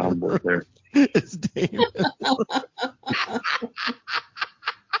Dave in the room. there. It's Dave.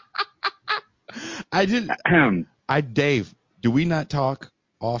 Dave, do we not talk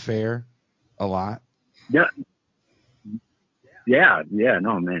off air a lot? Yeah.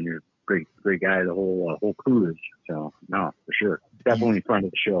 No, man, you're a great guy. The whole crew is. So no, for sure, definitely a friend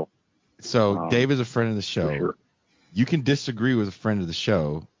of the show. So Dave is a friend of the show. For sure. You can disagree with a friend of the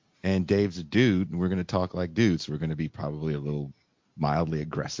show, and Dave's a dude, and we're going to talk like dudes. So we're going to be probably a little mildly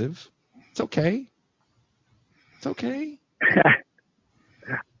aggressive. It's okay. It's okay. I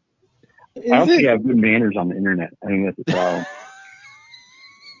don't think I have good manners on the internet. I think that's the problem.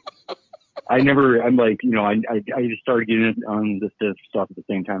 I'm like, I just started getting on this stuff at the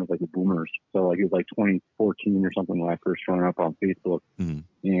same time as like the boomers. So like it was like 2014 or something when I first showed up on Facebook. Mm-hmm.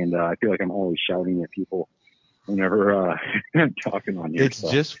 And I feel like I'm always shouting at people whenever I'm talking on here. It's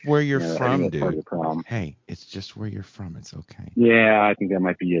just where you're from, dude. Part of the problem. Hey, it's just where you're from. It's okay. Yeah, I think that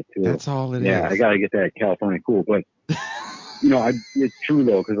might be it too. That's all it is. Yeah, I got to get that California cool. But, it's true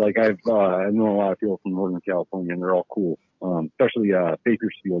though, because like I know a lot of people from Northern California and they're all cool. Especially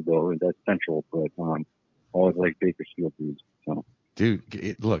Bakersfield though, that's central, but always like Bakersfield dudes. So.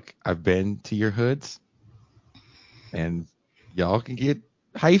 Dude, look, I've been to your hoods, and y'all can get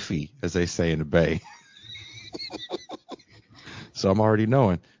hyphy, as they say in the Bay. So I'm already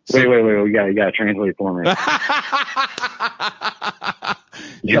knowing. Wait, you gotta translate for me.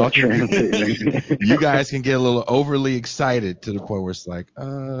 You guys can get a little overly excited to the point where it's like,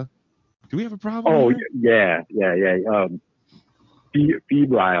 do we have a problem? Oh, here? yeah.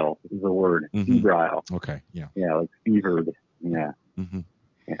 Febrile is the word. Mm-hmm. Febrile. Okay, yeah. Yeah, like fevered. Yeah. Mm-hmm.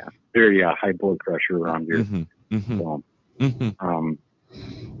 Yeah. Very high blood pressure around here. Mm-hmm. Mm-hmm. So,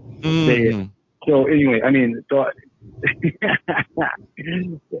 Mm-hmm. so anyway, I mean, so yeah.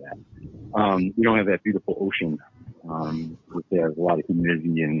 You don't have that beautiful ocean. There's a lot of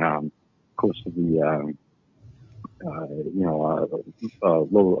humidity and close to the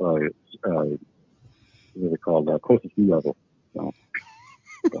low what are they called? Close to sea level. So,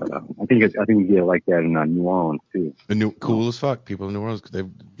 but I think we get like that in New Orleans too. Cool as fuck. People in New Orleans, they're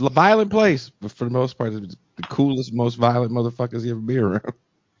a violent place, but for the most part, it's the coolest, most violent motherfuckers you ever be around.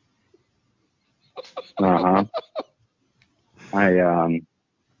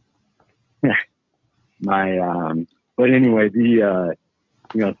 But anyway,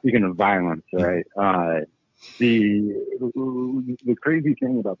 speaking of violence, right? The crazy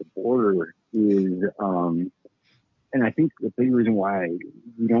thing about the border is, and I think the big reason why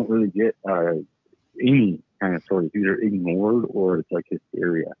we don't really get any kind of stories either ignored or it's like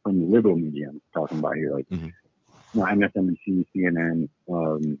hysteria from the liberal media. I'm talking about here, like MSNBC, CNN,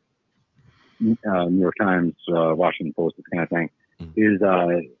 New York Times, Washington Post, this kind of thing, is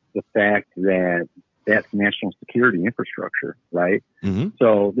the fact that that's national security infrastructure, right? Mm-hmm.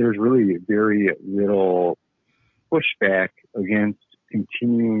 So there's really very little pushback against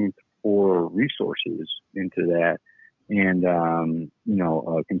continuing to pour resources into that and,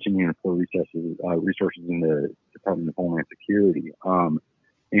 continuing to pour resources in the Department of Homeland Security.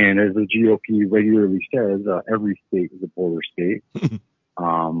 And as the GOP regularly says, every state is a border state.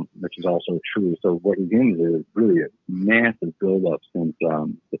 Which is also true. So what you're getting is really a massive buildup since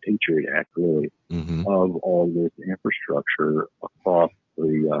the Patriot Act, really, of all this infrastructure across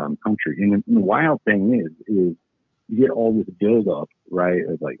the country. And the wild thing is you get all this buildup, right,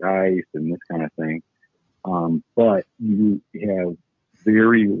 of like ICE and this kind of thing. But you have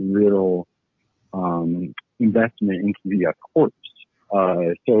very little investment into the courts.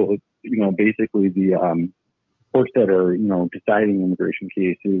 So, basically the courts that are, deciding immigration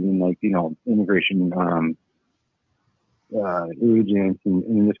cases and like, immigration agents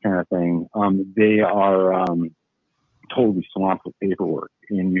and this kind of thing, they are totally swamped with paperwork,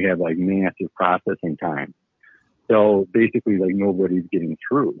 and you have like massive processing time. So basically, like nobody's getting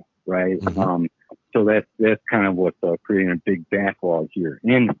through, right? Mm-hmm. So that's kind of what's creating a big backlog here.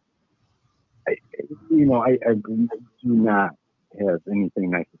 And I do not have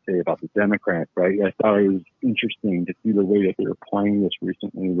anything nice to say about the Democrats, right? I thought it was interesting to see the way that they were playing this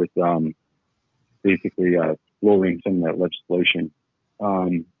recently with basically lowering some of that legislation,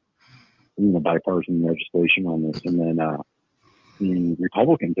 bipartisan legislation on this, and then the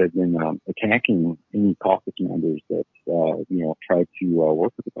Republicans have been attacking any caucus members that tried to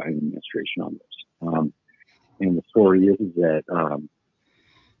work with the Biden administration on this. And the story is that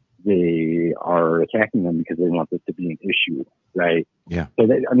they are attacking them because they want this to be an issue, right? Yeah. So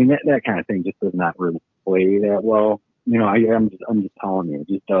that kind of thing just does not really play that well. I'm just telling you, it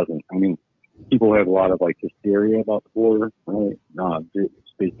just doesn't. I mean, people have a lot of like hysteria about the border, right?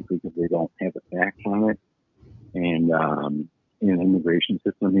 It's basically because they don't have the facts on it, and in the immigration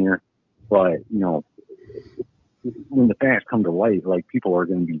system here. But when the facts come to light, like people are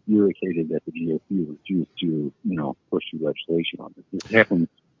going to be irritated that the GOP refused to push through legislation on this. It happens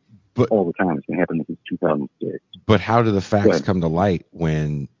all the time. It's been happening since 2006. But how do the facts come to light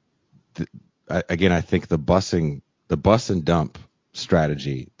when, again, I think the bus and dump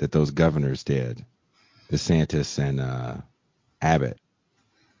strategy that those governors did, DeSantis and Abbott,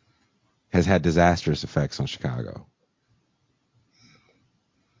 has had disastrous effects on Chicago.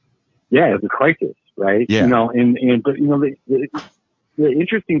 Yeah, it's a crisis, right? Yeah. But the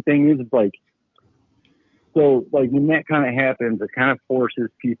interesting thing is like, so like when that kind of happens, it kind of forces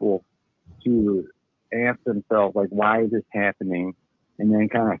people to ask themselves like, why is this happening? And then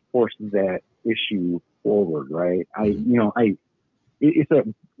kind of forces that issue forward, right? It's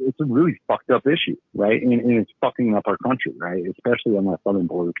a really fucked up issue, right? And it's fucking up our country, right? Especially on that southern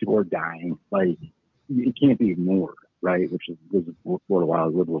border, people are dying. Like it can't be ignored, right? Which is what a lot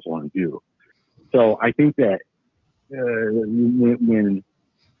of liberals want to do. So I think that when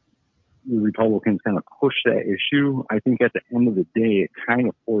the Republicans kind of push that issue, I think at the end of the day, it kind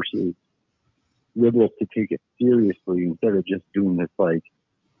of forces liberals to take it seriously instead of just doing this like,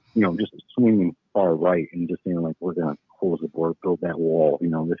 just swinging far right and just saying like, we're going to close the border, build that wall,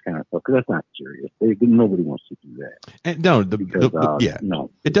 this kind of stuff. Because that's not serious. Nobody wants to do that. And no,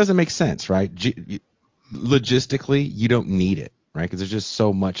 it doesn't make sense, right? Logistically, you don't need it, right? Because there's just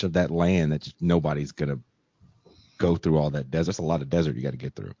so much of that land that nobody's going to go through all that desert. That's a lot of desert you got to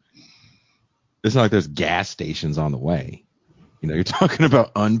get through. It's not like there's gas stations on the way. You're talking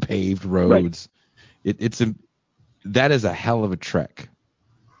about unpaved roads. Right. That is a hell of a trek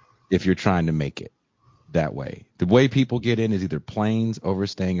if you're trying to make it that way. The way people get in is either planes,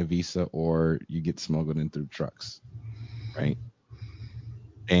 overstaying a visa, or you get smuggled in through trucks, right?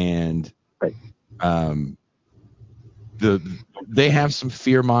 And they have some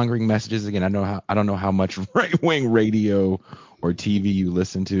fear-mongering messages. Again, I don't know how much right-wing radio or TV you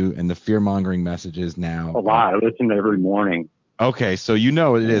listen to, and the fear-mongering messages now. A lot. I listen every morning. Okay, so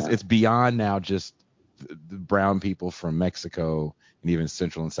it is. It's beyond now just the brown people from Mexico and even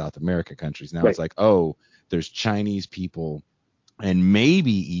Central and South America countries. Now It's like, there's Chinese people and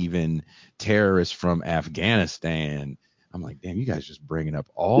maybe even terrorists from Afghanistan. I'm like, damn, you guys just bringing up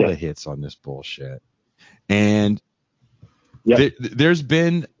all the hits on this bullshit. And there's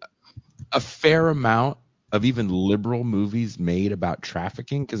been a fair amount of even liberal movies made about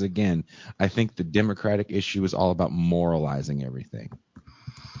trafficking because, again, I think the Democratic issue is all about moralizing everything.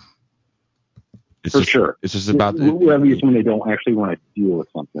 It's just about at least when they don't actually want to deal with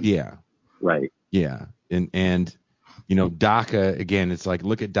something. Yeah. Right. Yeah. And DACA, again, it's like,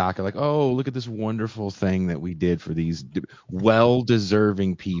 look at DACA, like, oh, look at this wonderful thing that we did for these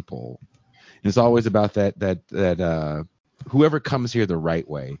well-deserving people. And it's always about that whoever comes here the right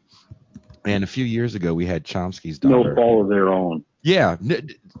way. And a few years ago, we had Chomsky's daughter. No fault of their own. Yeah.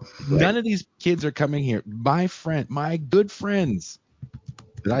 None of these kids are coming here. My good friends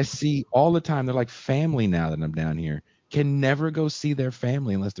that I see all the time, they're like family now that I'm down here, can never go see their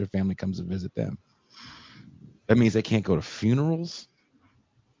family unless their family comes to visit them. That means they can't go to funerals.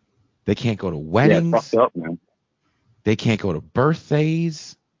 They can't go to weddings. Yeah, fucked up, man. They can't go to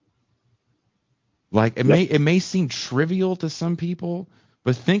birthdays. Like it may seem trivial to some people,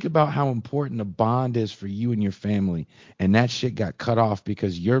 but think about how important a bond is for you and your family. And that shit got cut off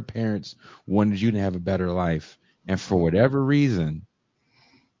because your parents wanted you to have a better life. And for whatever reason,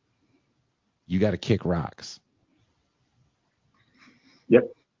 you got to kick rocks.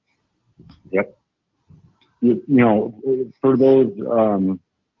 Yep. For those, I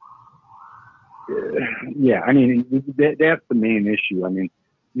mean, that's the main issue. I mean,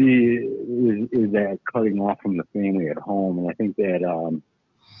 is that cutting off from the family at home, and I think that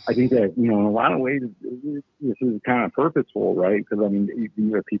in a lot of ways this is kind of purposeful, right? Because I mean,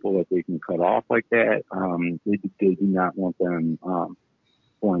 these are people that they can cut off like that. They do not want them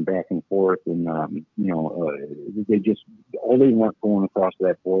going back and forth, and they just all they want going across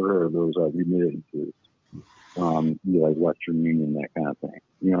that border are those remittances. Like Western Union, that kind of thing.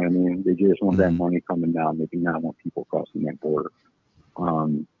 You know what I mean? They just want that money coming down. They do not want people crossing that border.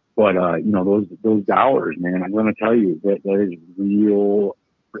 But those dollars, man, I'm going to tell you that is real.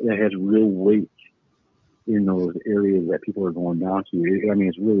 That has real weight in those areas that people are going down to. I mean,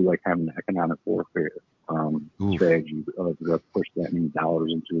 it's really like having an economic warfare strategy of push that many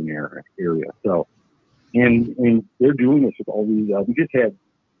dollars into an area. So, and they're doing this with all these. We just had,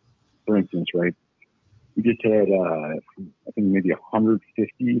 for instance, right? We just had, I think maybe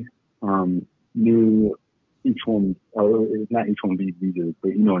 150 new H1, or not H1B visas, but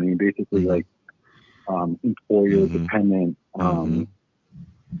you know what I mean, basically like employer dependent, or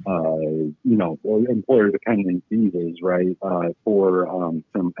employer dependent visas, right, for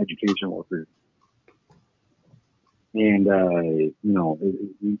some education workers. And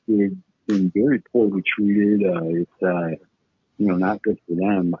they've been very poorly treated. It's not good for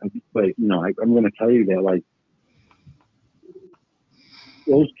them. But I'm going to tell you that like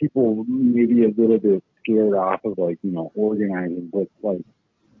those people may be a little bit scared off of like organizing, but like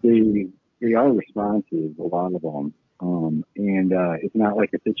they are responsive, a lot of them. And it's not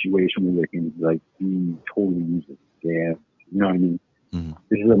like a situation where they can like be totally used as gas. You know what I mean? Mm-hmm.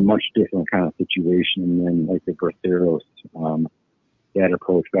 This is a much different kind of situation than like the Braceros that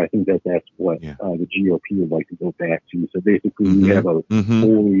approach. But I think that's what the GOP would like to go back to. So basically, we have a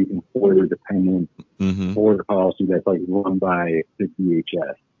fully employer dependent border policy that's like run by the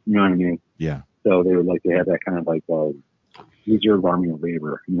DHS. You know what I mean? Yeah. So they would like to have that kind of like reserve army of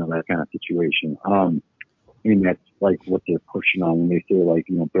labor, that kind of situation. And that's like what they're pushing on when they say like,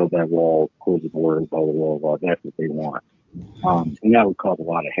 build that wall, close the border, blah, blah, blah, blah. That's what they want. And that would cause a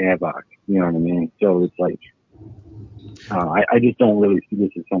lot of havoc. You know what I mean? So it's like, I just don't really see this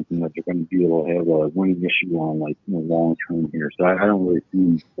as something that they're going to be able to have a winning issue on like, long term here. So I don't really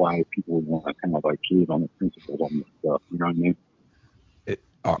see why people would want to kind of like cave on the principles on this stuff. You know what I mean?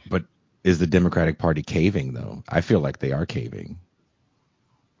 But is the Democratic Party caving though? I feel like they are caving.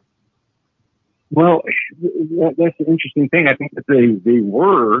 Well, that's the interesting thing. I think that they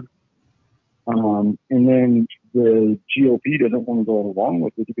were, and then the GOP doesn't want to go along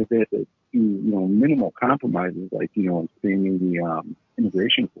with it because they have to do, minimal compromises, like, expanding the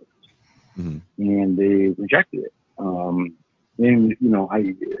immigration force. And they rejected it.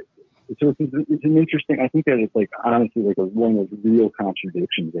 So it's an interesting, I think that it's like, honestly, like one of those real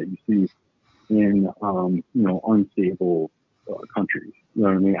contradictions that you see in, unstable countries. You know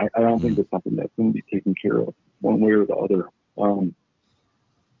what I mean? I don't think it's something that's going to be taken care of one way or the other.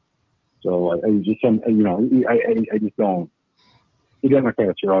 So I just don't. The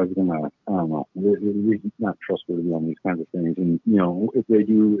Democrats are always going to, I don't know, they're not trustworthy on these kinds of things. And, if they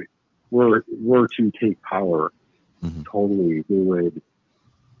were to take power totally, they would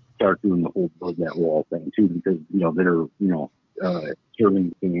start doing the whole build that wall thing too, because, they're, serving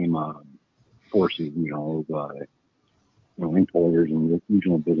the same, forces, employers and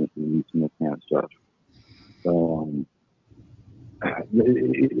regional businesses and this kind of stuff. So,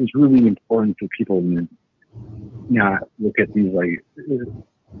 it's really important for people to not look at these like to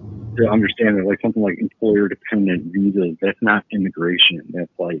understand that like something like employer dependent visas, that's not immigration.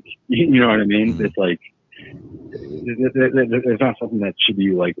 That's like, you know what I mean? It's like it's not something that should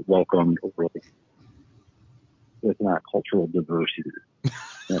be like welcomed or like, it's not cultural diversity.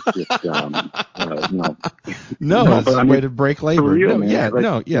 That's just no, it's a way to break labor. Real,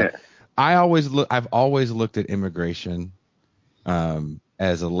 I've always looked at immigration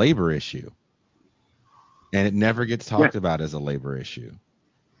as a labor issue, and it never gets talked about as a labor issue.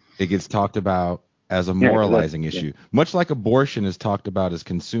 It gets talked about as a moralizing issue, much like abortion is talked about as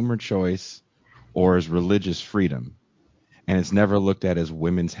consumer choice or as religious freedom, and it's never looked at as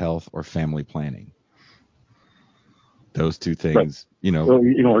women's health or family planning. Those two things, So, I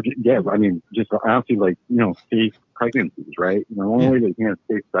mean, just honestly, like, safe pregnancies, right? The only way they can have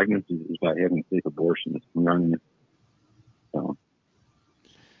safe pregnancies is by having safe abortions. You know what I mean? So,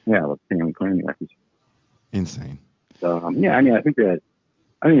 like family planning. Insane. So, I think it's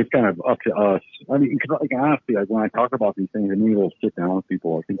kind of up to us. I mean, cause, like, honestly, like when I talk about these things, and maybe we'll sit down with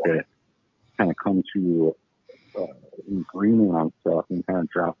people, I think that kind of come to an agreement on stuff and kind of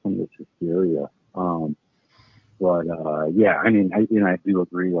drop some of this hysteria. Yeah, I mean, I do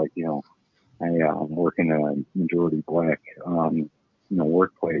agree. Like, you know, I work in a majority black, you know,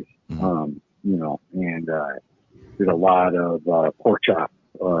 workplace. Mhm. You know, and there's a lot of pork chop,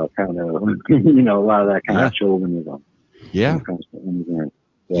 kind of, you know, a lot of that kind Yeah. of chauvinism Yeah. when it comes to immigrants.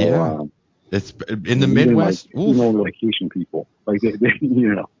 So, Yeah. It's in the even Midwest. like, you know, like Haitian people, like they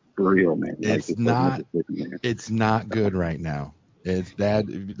you know, for real, man. Like, It's not. like Mississippi, man. It's not good right now. It's that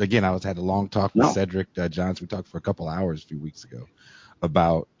again. I had a long talk with No. Cedric Johnson. We talked for a couple hours a few weeks ago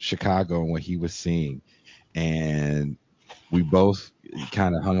about Chicago and what he was seeing, and we both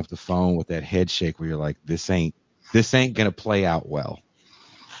kind of hung up the phone with that head shake where you're like, this ain't gonna play out well.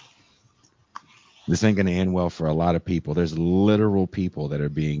 This ain't gonna end well for a lot of people. There's literal people that are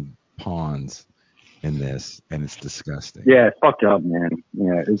being pawns in this, and it's disgusting. Yeah, it's fucked up, man.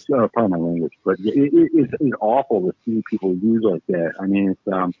 Yeah, it's pardon my language, but it's awful to see people use like that. I mean, it's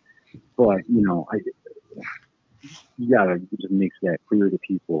but you know, you gotta just make that clear to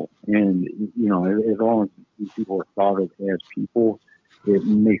people, and you know, as long as these people are thought of as people, it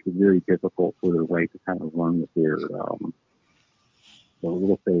makes it very difficult for the right to kind of run with their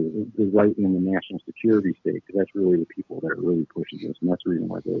we'll say the right in the national security state, because that's really the people that are really pushing this, and that's the reason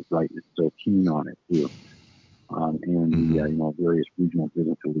why the right is so keen on it too. And the you know, various regional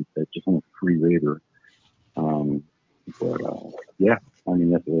business elites that just want free labor. Yeah, I mean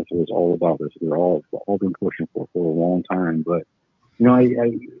that's what it's all about. This they're all been pushing for a long time. But you know,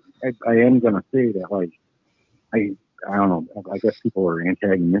 I am gonna say that, like, I don't know. I guess people are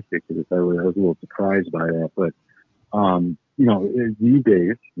antagonistic to this. I was a little surprised by that, but you know, these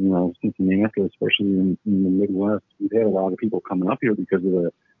days, you know, Cincinnati, especially in the Midwest, we've had a lot of people coming up here because of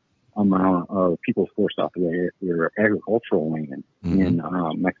the amount of people forced off of their agricultural land in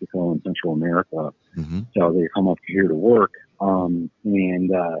Mexico and Central America. So they come up here to work, and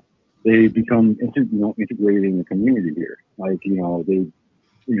they become integrated in the community here. Like, you know, they,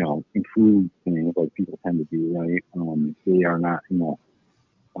 you know, improve things like people tend to do, right? They are not, you know,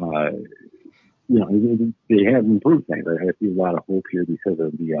 they have improved things. I see a lot of hope here because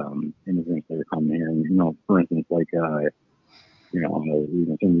of the immigrants that are coming here. And, you know, for instance, like, you know,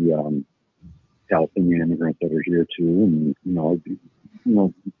 some of the Palestinian immigrants that are here too, and you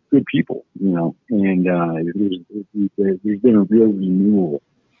know, good people, you know, and there's been a real renewal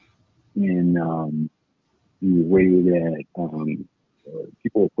in the way that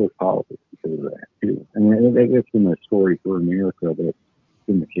people approach politics because of that too. And that's been a story for America, but it's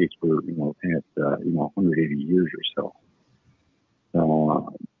been the case for, you know, past 180 years or so.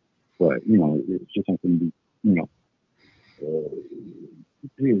 So, but you know, it's just something to be, you know.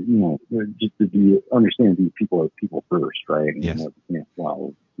 You know, just to understand these people as people first, right? And yes. you can't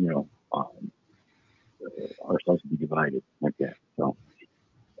allow, you know, ourselves to be divided like that. So,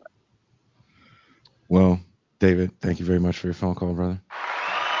 well, David, thank you very much for your phone call, brother.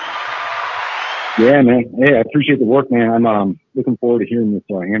 Yeah, man. Hey, I appreciate the work, man. I'm looking forward to hearing this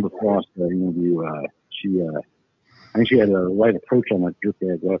Amber Frost interview. I think she had a right approach on that Jerk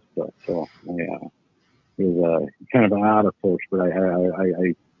Dad West stuff. So, it was kind of an odd approach, but I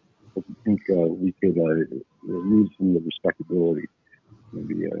think we could lose some of the respectability.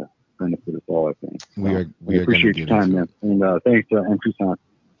 Maybe benefit us all, I think. We are appreciate your time, man. And thanks, and Tucson.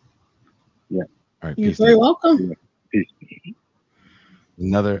 Yeah. All right. You're very welcome. Yeah. Peace.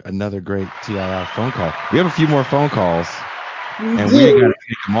 Another great TIR phone call. We have a few more phone calls, and we got to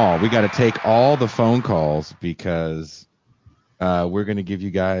take them all. We got to take all the phone calls because we're going to give you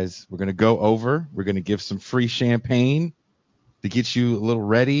guys. We're going to go over. We're going to give some free champagne to get you a little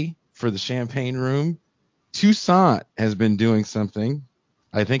ready for the champagne room. Toussaint has been doing something.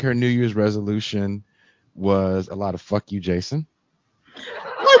 I think her New Year's resolution was a lot of "fuck you, Jason."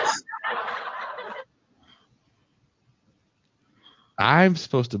 What? I'm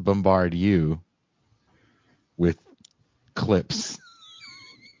supposed to bombard you with clips.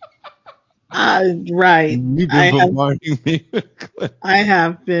 Right. You've been bombarding me with clips. I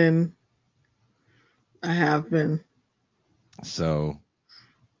have been. So,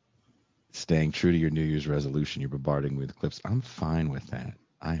 staying true to your New Year's resolution, you're bombarding me with clips. I'm fine with that.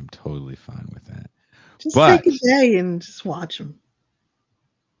 I am totally fine with that. Just take a day and just watch them.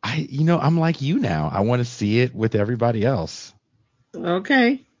 I'm like you now. I want to see it with everybody else.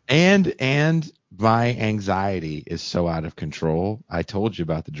 Okay. And my anxiety is so out of control. I told you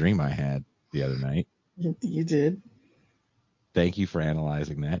about the dream I had the other night. You did. Thank you for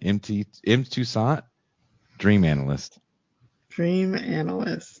analyzing that. M. Toussaint, dream analyst. Dream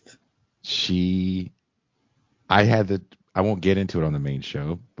analyst. I won't get into it on the main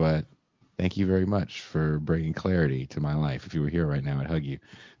show, but Thank you very much for bringing clarity to my life. If you were here right now, I'd hug you.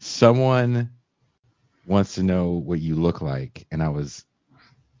 Someone wants to know what you look like, and I was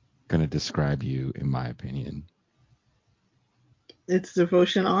going to describe you in my opinion. It's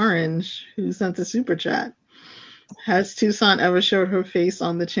Devotion Orange who sent the super chat. Has Tucson ever showed her face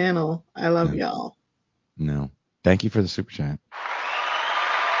on the channel? I love y'all. No. Thank you for the super chat.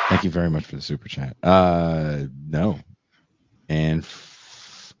 Thank you very much for the super chat. No. And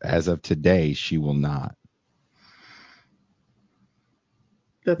as of today, she will not.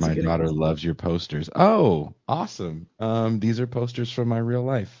 That's My daughter loves your posters. Oh, awesome. These are posters from my real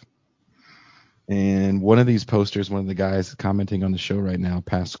life. And one of these posters, one of the guys commenting on the show right now,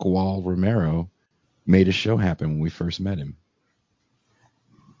 Pascual Romero, made a show happen when we first met him.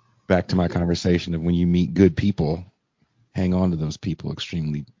 Back to my conversation of when you meet good people, hang on to those people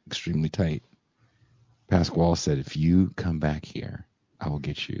extremely, extremely tight. Pascual said, if you come back here, I will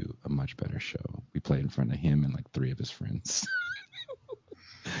get you a much better show. We played in front of him and like 3 of his friends.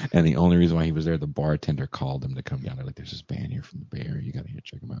 And the only reason why he was there, the bartender called him to come down. They're like, there's this band here from the Bay Area. You got to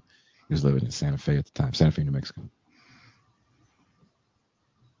check him out. He was living in Santa Fe at the time, Santa Fe, New Mexico.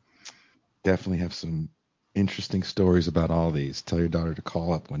 Definitely have some interesting stories about all these. Tell your daughter to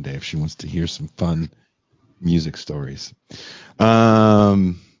call up one day if she wants to hear some fun music stories.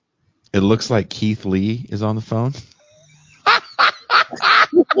 It looks like Keith Lee is on the phone.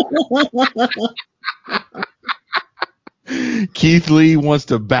 Keith Lee wants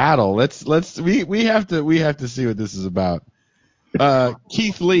to battle. We have to see what this is about.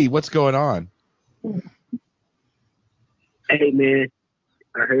 Keith Lee, what's going on? Hey man,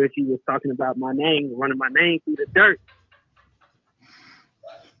 I heard you was talking about my name, running my name through the dirt.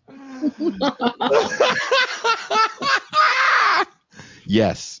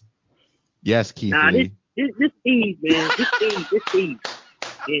 Yes, Keith Lee. This Eve, man, this Eve,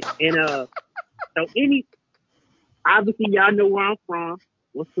 and so obviously y'all know where I'm from.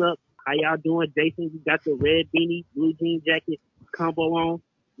 What's up? How y'all doing, Jason? You got the red beanie, blue jean jacket combo on.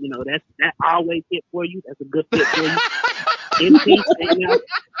 You know that always fit for you. That's a good fit for you.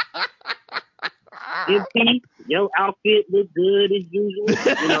 MP, your outfit look good as usual.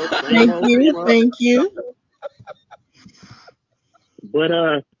 You know, Thank you. But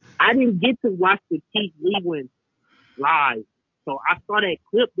I didn't get to watch the Keith Lee one live, so I saw that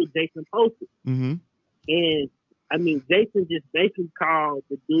clip that Jason posted, and I mean, Jason just basically called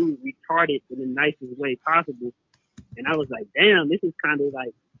the dude retarded in the nicest way possible, and I was like, damn, this is kind of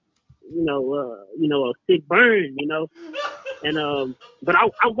like, a sick burn, you know. And but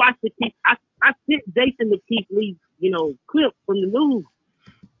I watched the Keith. I sent Jason the Keith Lee, clip from the news.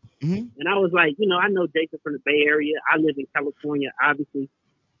 And I was like, I know Jason from the Bay Area. I live in California, obviously.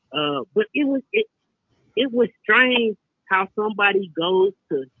 But it was strange how somebody goes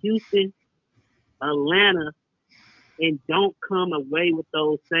to Houston, Atlanta, and don't come away with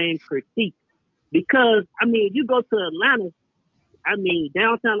those same critiques. Because, I mean, you go to Atlanta, I mean,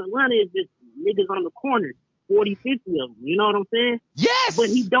 downtown Atlanta is just niggas on the corner, 40, 50 of them. You know what I'm saying? Yes! But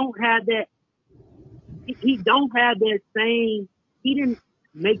he don't have that. He don't have that same. He didn't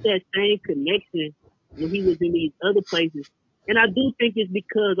make that same connection when he was in these other places. And I do think it's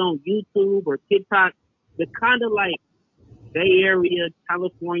because on YouTube or TikTok, the kind of like Bay Area,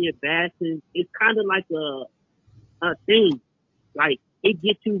 California bashing, it's kind of like a thing. Like it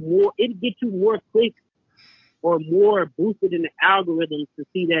gets you more clicks or more boosted in the algorithm to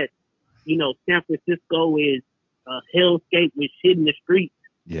see that, San Francisco is a hellscape with shit in the streets.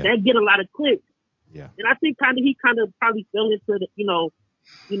 Yeah. That get a lot of clicks. Yeah. And I think he probably fell into the,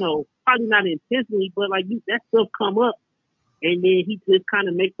 probably not intentionally, but like that stuff come up, and then he just kind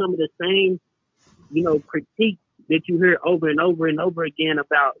of makes some of the same, critiques that you hear over and over and over again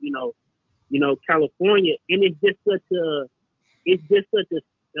about, California, and it's just such a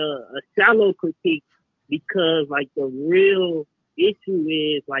shallow critique, because like the real issue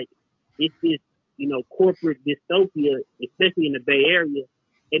is like it's this, corporate dystopia, especially in the Bay Area,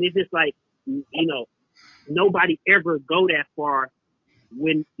 and it's just like, nobody ever go that far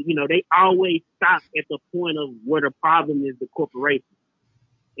when, they always stop at the point of where the problem is the corporation.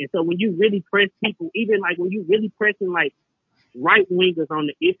 And so when you really press people, even like when you really pressing like right wingers on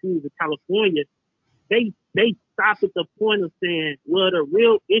the issues of California, they stop at the point of saying, well, the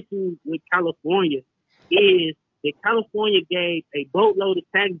real issue with California is that California gave a boatload of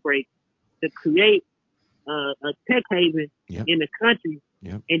tax breaks to create a tech haven in the country.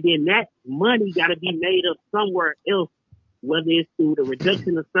 Yep. And then that money got to be made up somewhere else, whether it's through the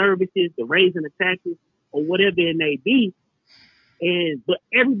reduction of services, the raising of taxes, or whatever it may be. But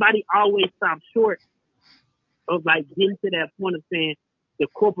everybody always stops short of like getting to that point of saying the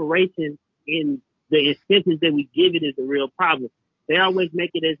corporation and the incentives that we give it is the real problem. They always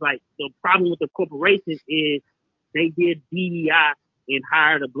make it as like the problem with the corporation is they did DEI and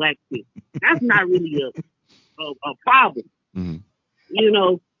hired a black chick. That's not really a problem. Mm-hmm. You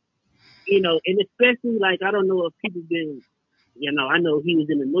know, and especially like I don't know if people been, I know he was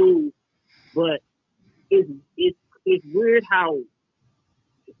in the news, but it's weird how,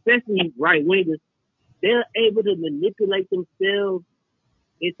 especially right wingers, they're able to manipulate themselves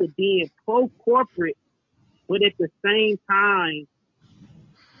into being pro corporate, but at the same time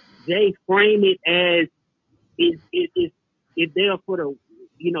they frame it as it's there for the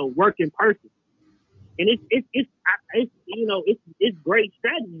working person, and it's great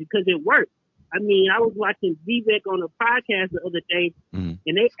strategy because it works. I mean, I was watching Vivek on a podcast the other day, Mm-hmm.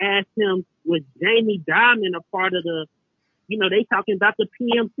 and they asked him, was Jamie Dimon a part of the, they talking about the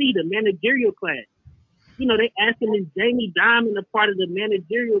PMC, the managerial class. They asked him, is Jamie Dimon a part of the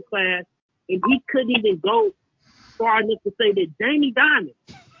managerial class? And he couldn't even go far enough to say that Jamie Dimon,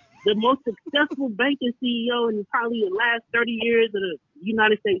 the most successful banking CEO in probably the last 30 years of the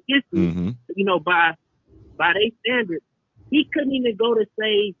United States history, Mm-hmm. by their standards, he couldn't even go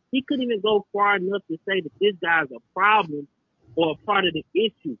far enough to say that this guy's a problem or a part of the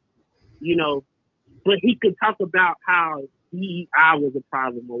issue, but he could talk about how I was a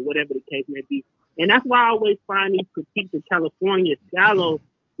problem or whatever the case may be. And that's why I always find these critiques of California shallow,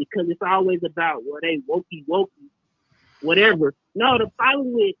 because it's always about, well, they wokey, whatever. No, the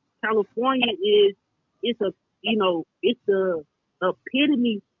problem with California is it's the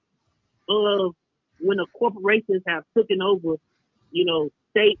epitome of when the corporations have taken over,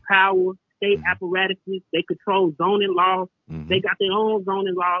 state power, state apparatuses. They control zoning laws. Mm-hmm. They got their own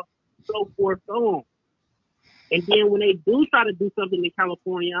zoning laws, so forth, so on. And then when they do try to do something in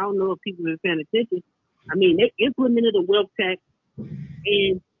California, I don't know if people have been paying attention. I mean, they implemented a wealth tax,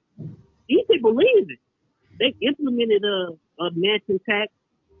 and these people leaving. They implemented a mansion tax.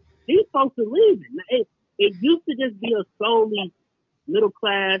 These folks are leaving. It used to just be a solely middle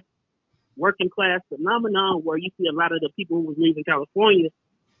class, working class phenomenon where you see a lot of the people who was leaving California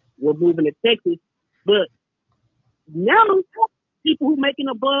were moving to Texas. But now people who making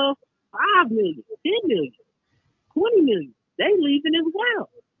above 5 million, 10 million, 20 million, they leaving as well.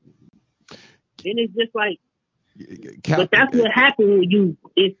 And it's just like, but that's what happens when you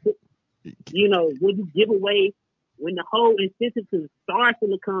give away, when the whole incentive to start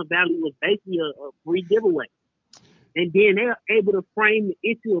Silicon Valley was basically a free giveaway. And then they're able to frame the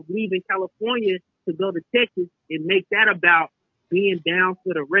issue of leaving California to go to Texas and make that about being down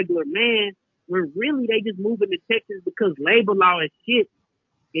for the regular man, when really they just moving to Texas because labor law is shit.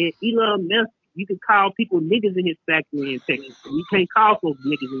 And Elon Musk, you can call people niggas in his factory in Texas. You can't call folks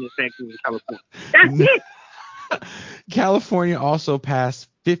niggas in his factory in California. That's it. California also passed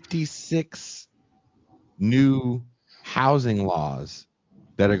 56 new housing laws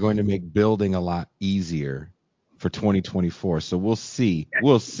that are going to make building a lot easier for 2024. So we'll see.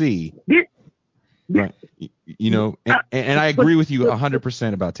 Right. And I agree with you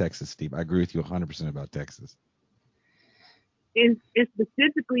 100% about Texas, Steve. I agree with you 100% about Texas. It's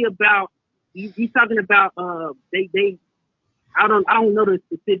specifically about you talking about they I don't know the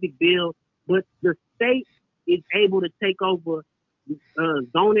specific bill, but the state is able to take over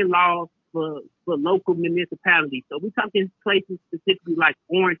zoning laws for local municipalities. So we're talking places specifically like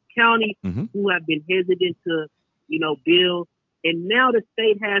Orange County, Mm-hmm. who have been hesitant to, build. And now the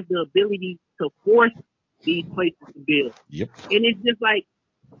state has the ability to force these places to build. Yep. And it's just like,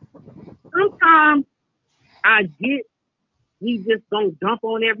 sometimes I get we just don't dump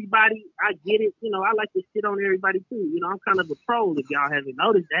on everybody. I get it. I like to shit on everybody too. I'm kind of a troll if y'all haven't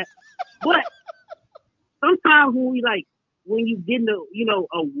noticed that. But sometimes when you get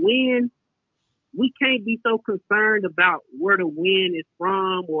a win, we can't be so concerned about where the win is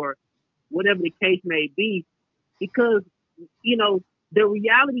from or whatever the case may be, because, the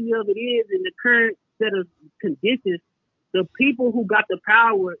reality of it is, in the current set of conditions, the people who got the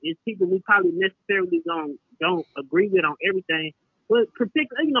power is people we probably necessarily don't agree with on everything. But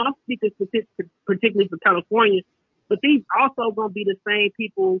particularly, I'm speaking particularly for California, but these also going to be the same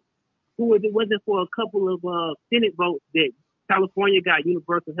people who, if it wasn't for a couple of Senate votes, that California got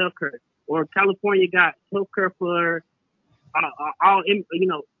universal health care, or California got health care for all,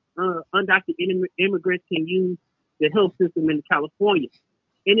 undocumented immigrants can use the health system in California.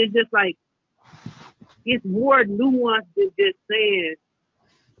 And it's just like, it's more nuanced than just saying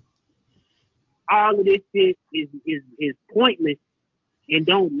all of this shit is pointless and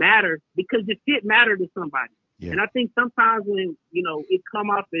don't matter, because the shit matter to somebody. Yeah. And I think sometimes when, it come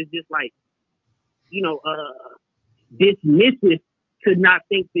off as just like, dismissive to not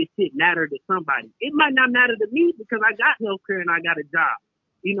think this shit matter to somebody. It might not matter to me because I got healthcare and I got a job.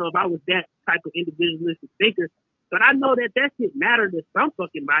 You know, if I was that type of individualistic thinker, but I know that shit matter to some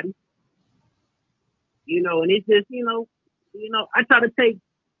fucking body. You know, and it's just, you know, I try to take,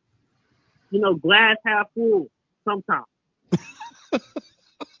 you know, glass half full sometimes.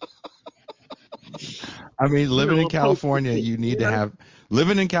 I mean, living in approach California, this shit, you need to have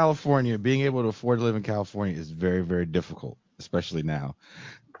living in California. Being able to afford to live in California is very, very difficult, especially now.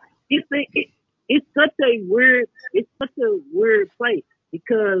 It's such a weird place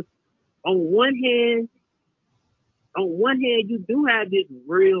because on one hand you do have this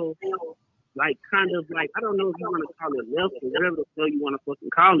real, like, kind of like, I don't know if you want to call it left or whatever the hell you want to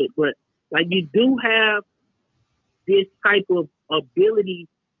fucking call it, but like you do have this type of ability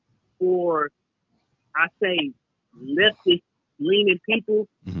for, I say, leftist leaning people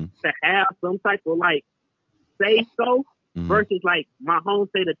Mm-hmm. to have some type of like say so Mm-hmm. versus like my home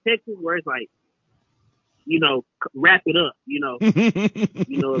state of Texas where it's like, you know, wrap it up, you know,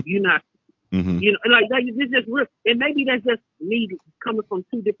 you know, if you're not, Mm-hmm. you know, like that, it's just real. And maybe that's just me coming from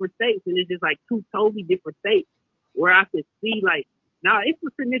two different states, and it's just like two totally different states where I could see like, now it's a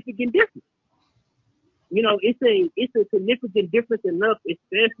significant difference. You know, it's a significant difference enough,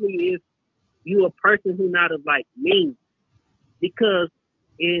 especially if you a person who not of like me, because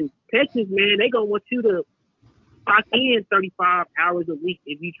in Texas, man, they gonna want you to clock in 35 hours a week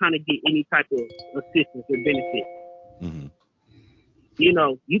if you trying to get any type of assistance or benefit. Mm-hmm. You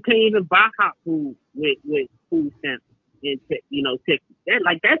know, you can't even buy hot food with food stamps in Texas.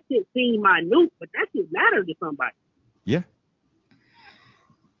 That shit seems minute, but that shit matters to somebody. Yeah.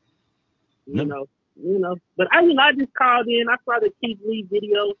 You know. But I just called in. I saw the Keith Lee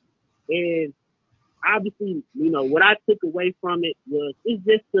video, and obviously, you know, what I took away from it was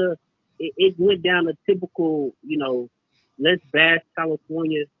it went down a typical, you know, let's bash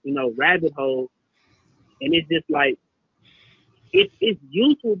California, you know, rabbit hole, and it's just like it's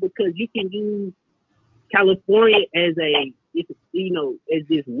useful because you can use California as as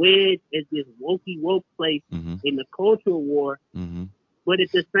this wedge, as this woke place Mm-hmm. in the cultural war, Mm-hmm. but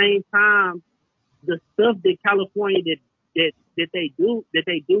at the same time, the stuff that California that they do that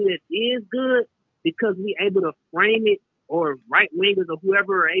is good because we able to frame it, or right wingers or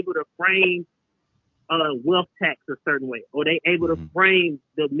whoever are able to frame wealth tax a certain way, or they able to frame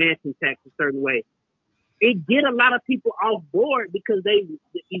the mansion tax a certain way. It get a lot of people off board because they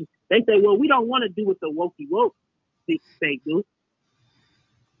say, well, we don't want to do what the wokey woke they do.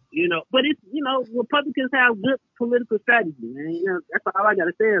 You know, but it's, you know, Republicans have good political strategy, man. You know, that's all I got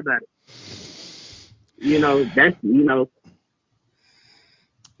to say about it. You know, that's, you know.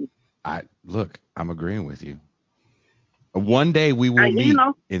 I'm agreeing with you. One day we will meet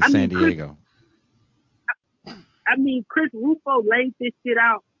in San Diego. Chris Rufo laid this shit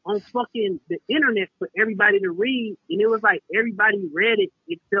out on fucking the internet for everybody to read, and it was like everybody read it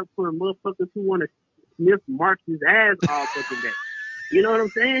except for motherfuckers who want to sniff Marx's ass all fucking day. You know what I'm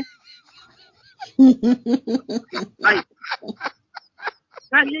saying? Like,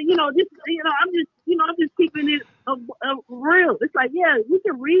 you know, I'm just keeping it real. It's like, yeah, we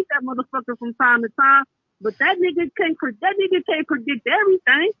can read that motherfucker from time to time, but that nigga can't predict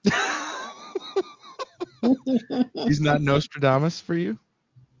everything. He's not Nostradamus for you?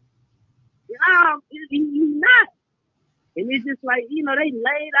 He's not. And it's just like, you know, they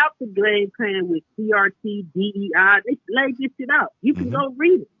laid out the game plan with CRT, DEI. They laid this shit out. You can go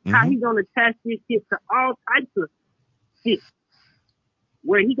read it. How he gonna attach this shit to all types of shit.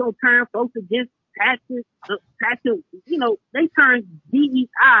 Where he gonna turn folks against taxes, you know, they turn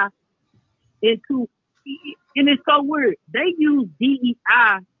DEI into, and it's so weird. They use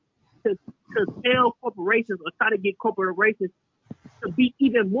DEI to tell corporations or try to get corporations to be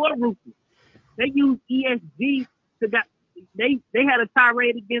even more ruthless. They use ESG they had a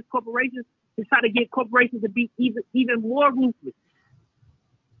tirade against corporations to try to get corporations to be even more ruthless.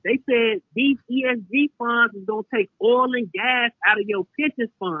 They said these ESG funds is gonna take oil and gas out of your pension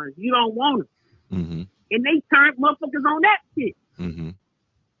funds. You don't want them, and they turned motherfuckers on that shit.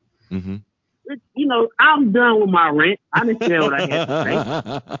 You know, I'm done with my rant. I didn't say what I had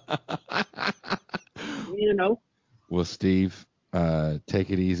to say. You know. Well, Steve,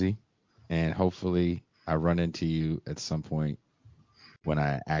 take it easy, and hopefully I run into you at some point when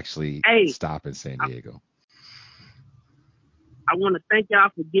I actually stop in San Diego. I want to thank y'all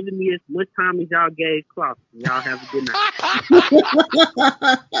for giving me as much time as y'all gave Clark. Y'all have a good night.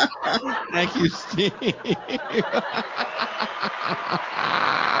 Thank you, Steve.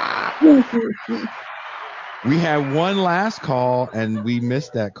 We had one last call and we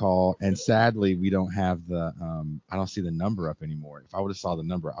missed that call, and sadly we don't have the I don't see the number up anymore. If I would have saw the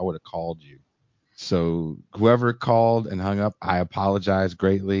number, I would have called you. So whoever called and hung up, I apologize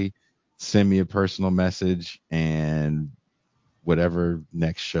greatly. Send me a personal message, and whatever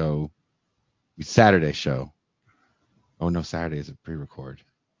next show, Saturday show. Oh no, Saturday is a pre-record.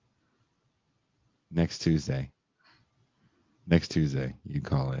 Next Tuesday, you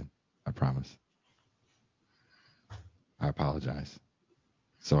call in. I promise. I apologize.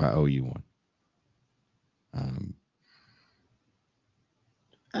 So I owe you one.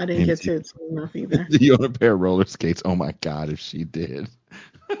 I didn't get to it soon enough either. You on a pair of roller skates? Oh my God, if she did.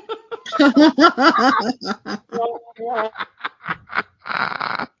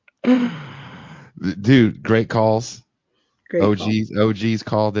 Dude, great calls. Great OGs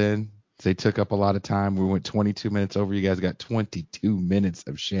called in. They took up a lot of time. We went 22 minutes over. You guys got 22 minutes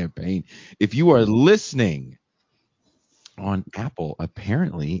of champagne. If you are listening on Apple,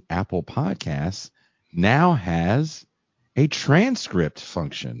 apparently Apple Podcasts now has a transcript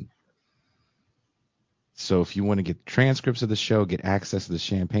function. So if you want to get transcripts of the show, get access to the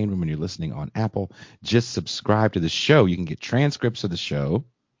Champagne Room when you're listening on Apple, just subscribe to the show. You can get transcripts of the show,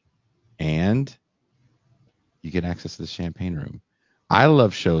 and you get access to the Champagne Room. I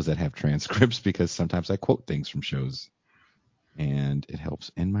love shows that have transcripts because sometimes I quote things from shows, and it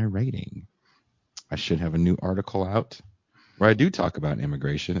helps in my rating. I should have a new article out where I do talk about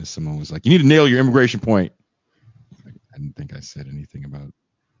immigration, as someone was like, you need to nail your immigration point. I didn't think I said anything about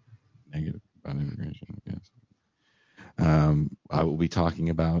negative about immigration. Yes. I will be talking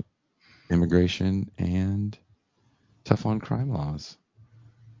about immigration and tough on crime laws.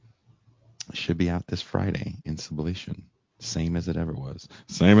 It should be out this Friday in Sublation. Same as it ever was.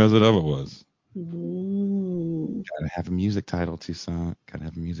 Ooh, Gotta have a music title, Toussaint. Gotta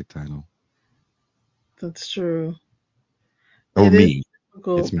have a music title. that's true. Or It me. is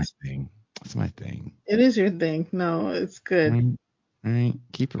difficult. It's my thing. It's my thing. It is your thing. No, it's good. All right.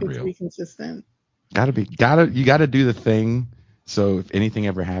 Keep it Good to real. be consistent. You gotta do the thing. So if anything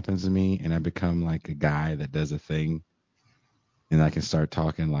ever happens to me and I become like a guy that does a thing, and I can start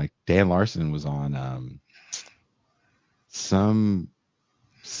talking like Dan Larson was on some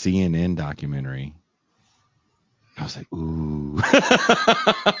CNN documentary. I was like, ooh.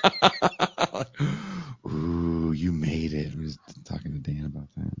 Ooh, you made it. I was talking to Dan about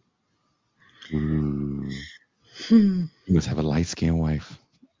that. Ooh. You must have a light-skinned wife.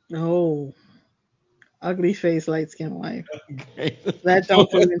 Oh, ugly face, light skinned wife. Okay. That don't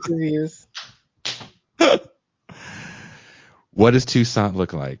do interviews. What does Toussaint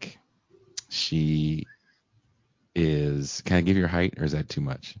look like? She is. Can I give you her height, or is that too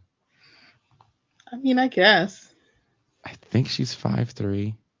much? I mean, I guess. I think she's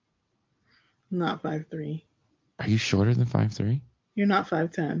 5'3". Not 5'3". Are you shorter than 5'3"? You're not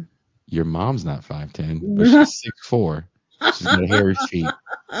 5'10". Your mom's not 5'10", but she's 6'4". She's got hairy feet.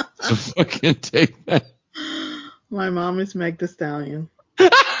 So fucking take that. My mom is Meg the Stallion.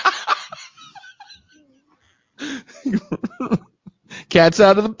 Cat's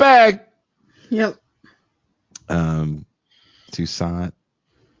out of the bag. Yep. Toussaint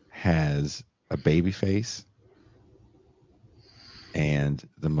has a baby face and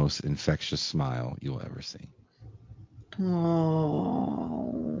the most infectious smile you'll ever see.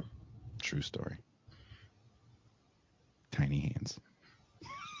 Oh. True story. Tiny hands.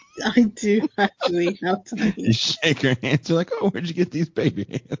 I do actually have tiny. You shake her hands. You're like, oh, where'd you get these baby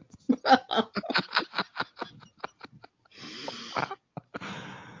hands?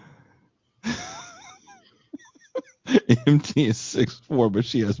 MT is 6'4", but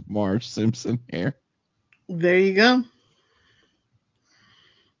she has Marge Simpson hair. There you go.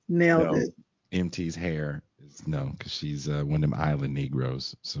 Nailed No. it. MT's hair is because she's one of them island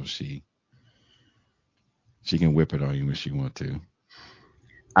Negroes, so she can whip it on you when she want to.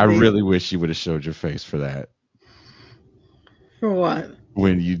 I really wish you would have showed your face for that. For what?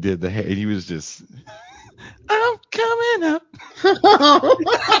 When you did the hair, and he was just, I'm coming up.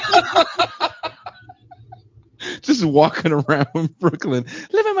 Just walking around Brooklyn,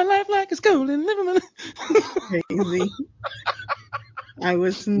 living my life like it's golden, living my life. Crazy. I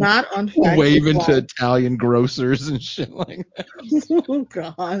was not on Fact Waving to Italian grocers and shit like that. Oh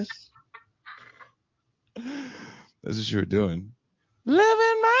gosh. That's what you were doing.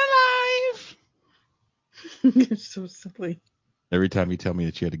 Living my life. You're so silly. Every time you tell me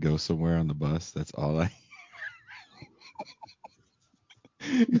that you had to go somewhere on the bus, that's all I.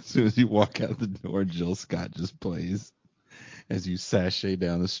 As soon as you walk out the door, Jill Scott just plays as you sashay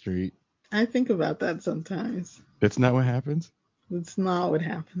down the street. I think about that sometimes. That's not what happens? It's not what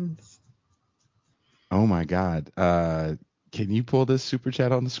happens. Oh my God. Can you pull this super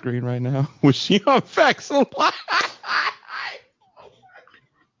chat on the screen right now? Was she on Facts Alive?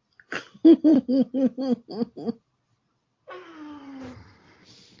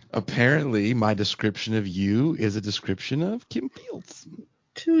 Apparently, my description of you is a description of Kim Fields.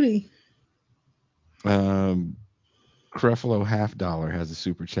 Tootie. Creflo $50 has a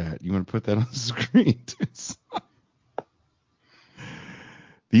super chat. You want to put that on the screen?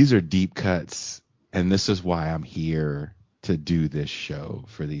 These are deep cuts, and this is why I'm here to do this show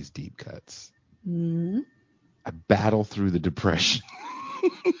for these deep cuts. Mm-hmm. I battle through the depression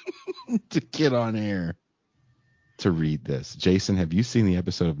to get on air to read this. Jason, have you seen the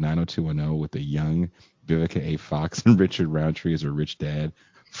episode of 90210 with the young Vivica A. Fox and Richard Roundtree as a rich dad?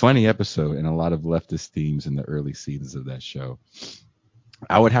 Funny episode and a lot of leftist themes in the early seasons of that show.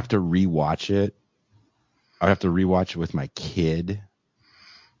 I would have to rewatch it. I would have to rewatch it with my kid.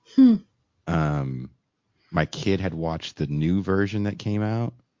 My kid had watched the new version that came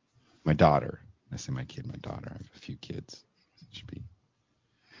out. My daughter. I say my kid, my daughter. I have a few kids. Should be.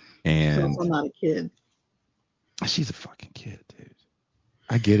 She's And also not a kid. she's a fucking kid, dude.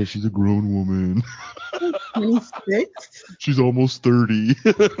 I get it. She's a grown woman. 26? She's almost 30.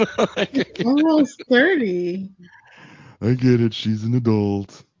 Almost 30. I get it. She's an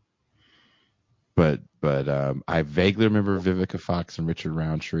adult. But I vaguely remember Vivica Fox and Richard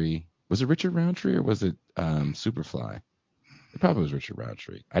Roundtree. Was it Richard Roundtree or was it Superfly? It probably was Richard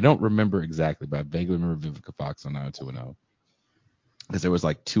Roundtree. I don't remember exactly, but I vaguely remember Vivica Fox on 90210. Because there was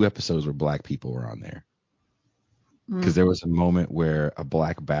like 2 episodes where black people were on there. Because there was a moment where a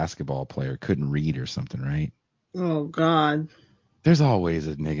black basketball player couldn't read or something, right? Oh, God. There's always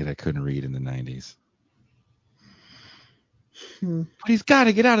a nigga that couldn't read in the 90s. But he's got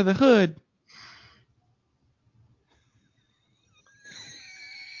to get out of the hood.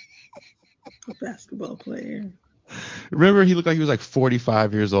 A basketball player. Remember, he looked like he was like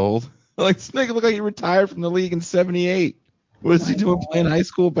 45 years old. Like, this nigga looked like he retired from the league in 78. What is he doing playing high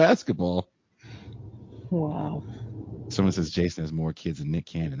school basketball? Wow. Someone says Jason has more kids than Nick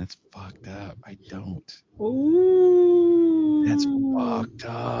Cannon. That's fucked up. I don't. Ooh. That's fucked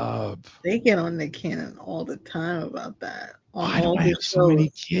up. They get on Nick Cannon all the time about that. On Why do all I his have so many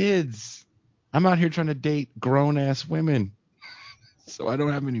shows. kids? I'm out here trying to date grown-ass women, so I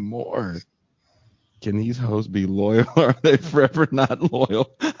don't have any more. Can these hoes be loyal or are they forever not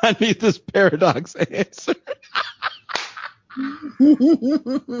loyal? I need this paradox answer.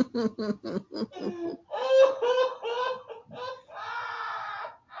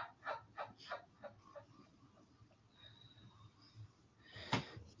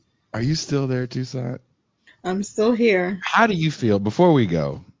 Are you still there, Toussaint? I'm still here. How do you feel, before we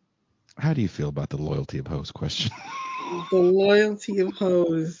go, how do you feel about the loyalty of hoes question? The loyalty of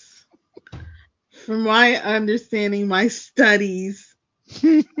hoes. From my understanding, my studies,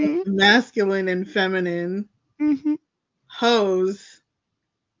 masculine and feminine, hoes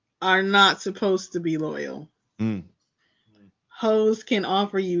are not supposed to be loyal. Hoes can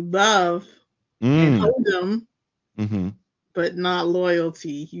offer you love and hodom, but not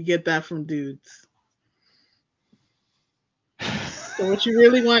loyalty. You get that from dudes. So what you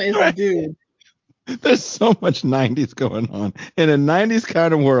really want is a dude. There's so much 90s going on. In a 90s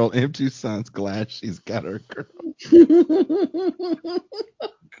kind of world, M2Sant's glad she's got her girl.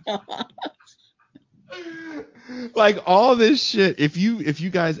 Like all this shit. If you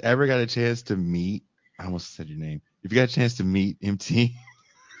guys ever got a chance to meet, I almost said your name. If you got a chance to meet MT,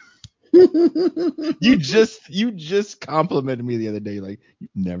 you just complimented me the other day. Like, you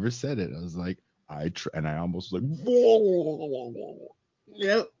never said it. I was like, and I almost was like, whoa.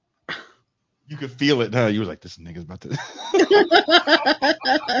 Yep. You could feel it, huh? You were like, this nigga's about to.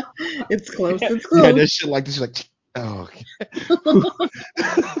 It's close. It's Yeah, close. that shit like this. Like, oh, okay.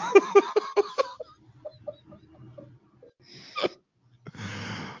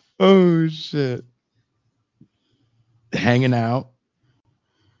 Oh shit. Hanging out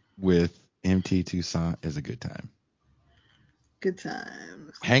with MT Toussaint is a good time. Good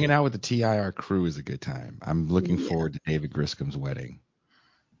times. Hanging out with the TIR crew is a good time. I'm looking forward to David Griscom's wedding.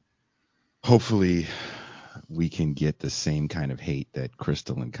 Hopefully we can get the same kind of hate that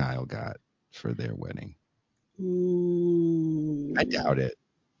Crystal and Kyle got for their wedding. Ooh. I doubt it.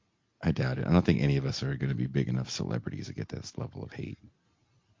 I don't think any of us are going to be big enough celebrities to get this level of hate.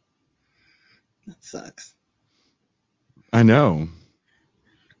 That sucks. I know.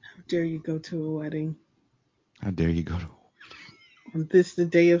 How dare you go to a wedding? How dare you go to a wedding? On this, the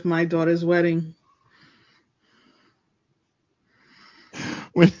day of my daughter's wedding.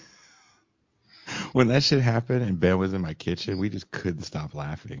 When that shit happened and Ben was in my kitchen, we just couldn't stop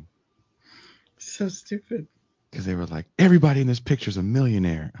laughing. So stupid. Because they were like, everybody in this picture is a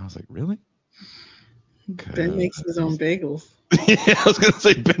millionaire. I was like, really? Ben makes his own bagels. Yeah, I was going to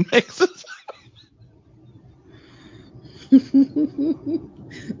say Ben makes his.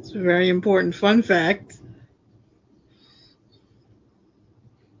 It's a very important fun fact.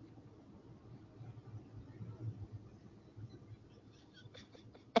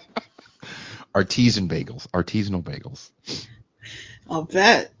 Artisanal bagels. I'll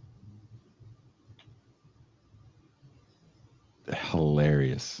bet.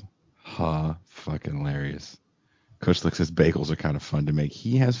 Hilarious. Fucking hilarious. Coach Lick says bagels are kind of fun to make.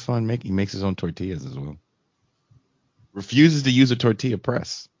 He has fun making. He makes his own tortillas as well. Refuses to use a tortilla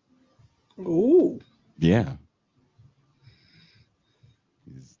press. Ooh. Yeah.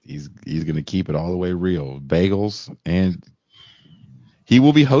 He's gonna keep it all the way real. Bagels, and he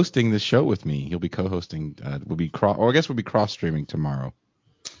will be hosting this show with me. He'll be co-hosting. We'll be cross streaming tomorrow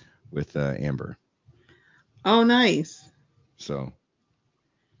with Amber. Oh, nice. So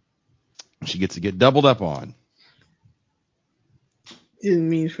she gets to get doubled up on. Didn't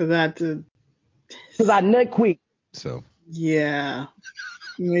mean for that to. Cause I nut quick. So Yeah.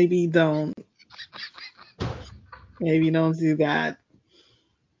 Maybe don't. Maybe don't do that.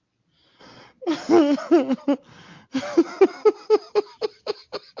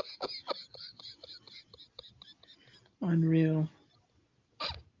 Unreal.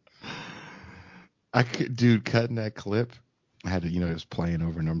 Dude, cutting that clip. I had to, it was playing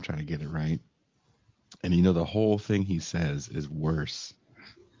over and I'm trying to get it right. And the whole thing he says is worse.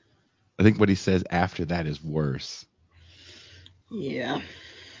 I think what he says after that is worse. Yeah.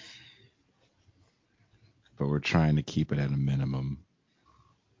 But we're trying to keep it at a minimum.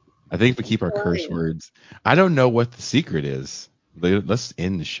 I think if we keep our curse words, I don't know what the secret is. Let's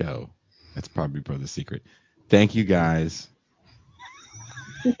end the show. That's probably the secret. Thank you guys.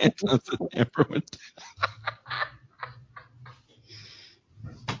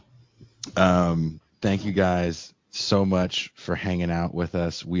 Thank you guys so much for hanging out with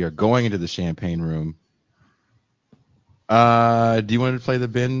us. We are going into the champagne room. Do you want to play the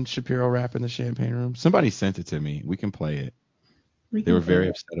Ben Shapiro rap in the champagne room? Somebody sent it to me. We can play it. They were very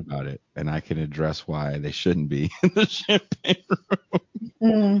upset about it, and I can address why they shouldn't be in the champagne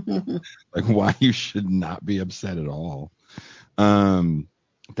room. Like why you should not be upset at all.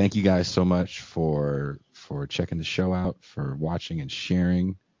 Thank you guys so much for checking the show out, for watching and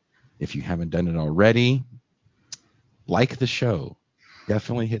sharing. If you haven't done it already, like the show.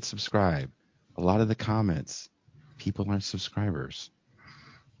 Definitely hit subscribe. A lot of the comments, people aren't subscribers.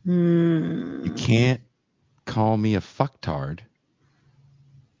 You can't call me a fucktard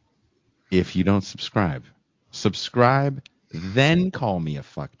if you don't subscribe. Subscribe, then call me a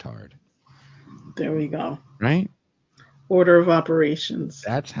fucktard. There we go. Right? Order of operations.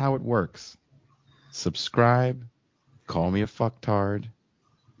 That's how it works. Subscribe, call me a fucktard.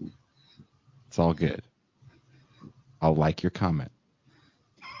 It's all good. I'll like your comment.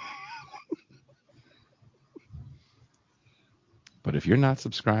 But if you're not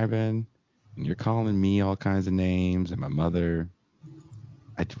subscribing and you're calling me all kinds of names and my mother,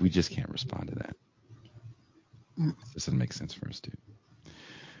 we just can't respond to that. It doesn't make sense for us to.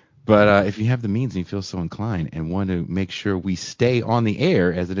 But if you have the means and you feel so inclined and want to make sure we stay on the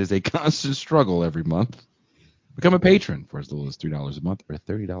air, as it is a constant struggle every month, become a patron for as little as $3 a month or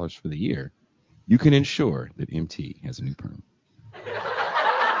 $30 for the year. You can ensure that MT has a new perm.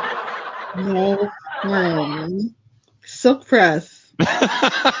 No perm. Silk press.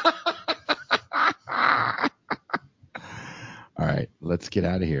 All right, let's get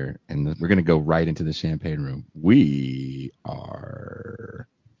out of here. And we're going to go right into the champagne room. We are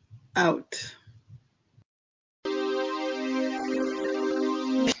out.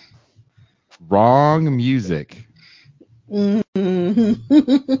 Wrong music.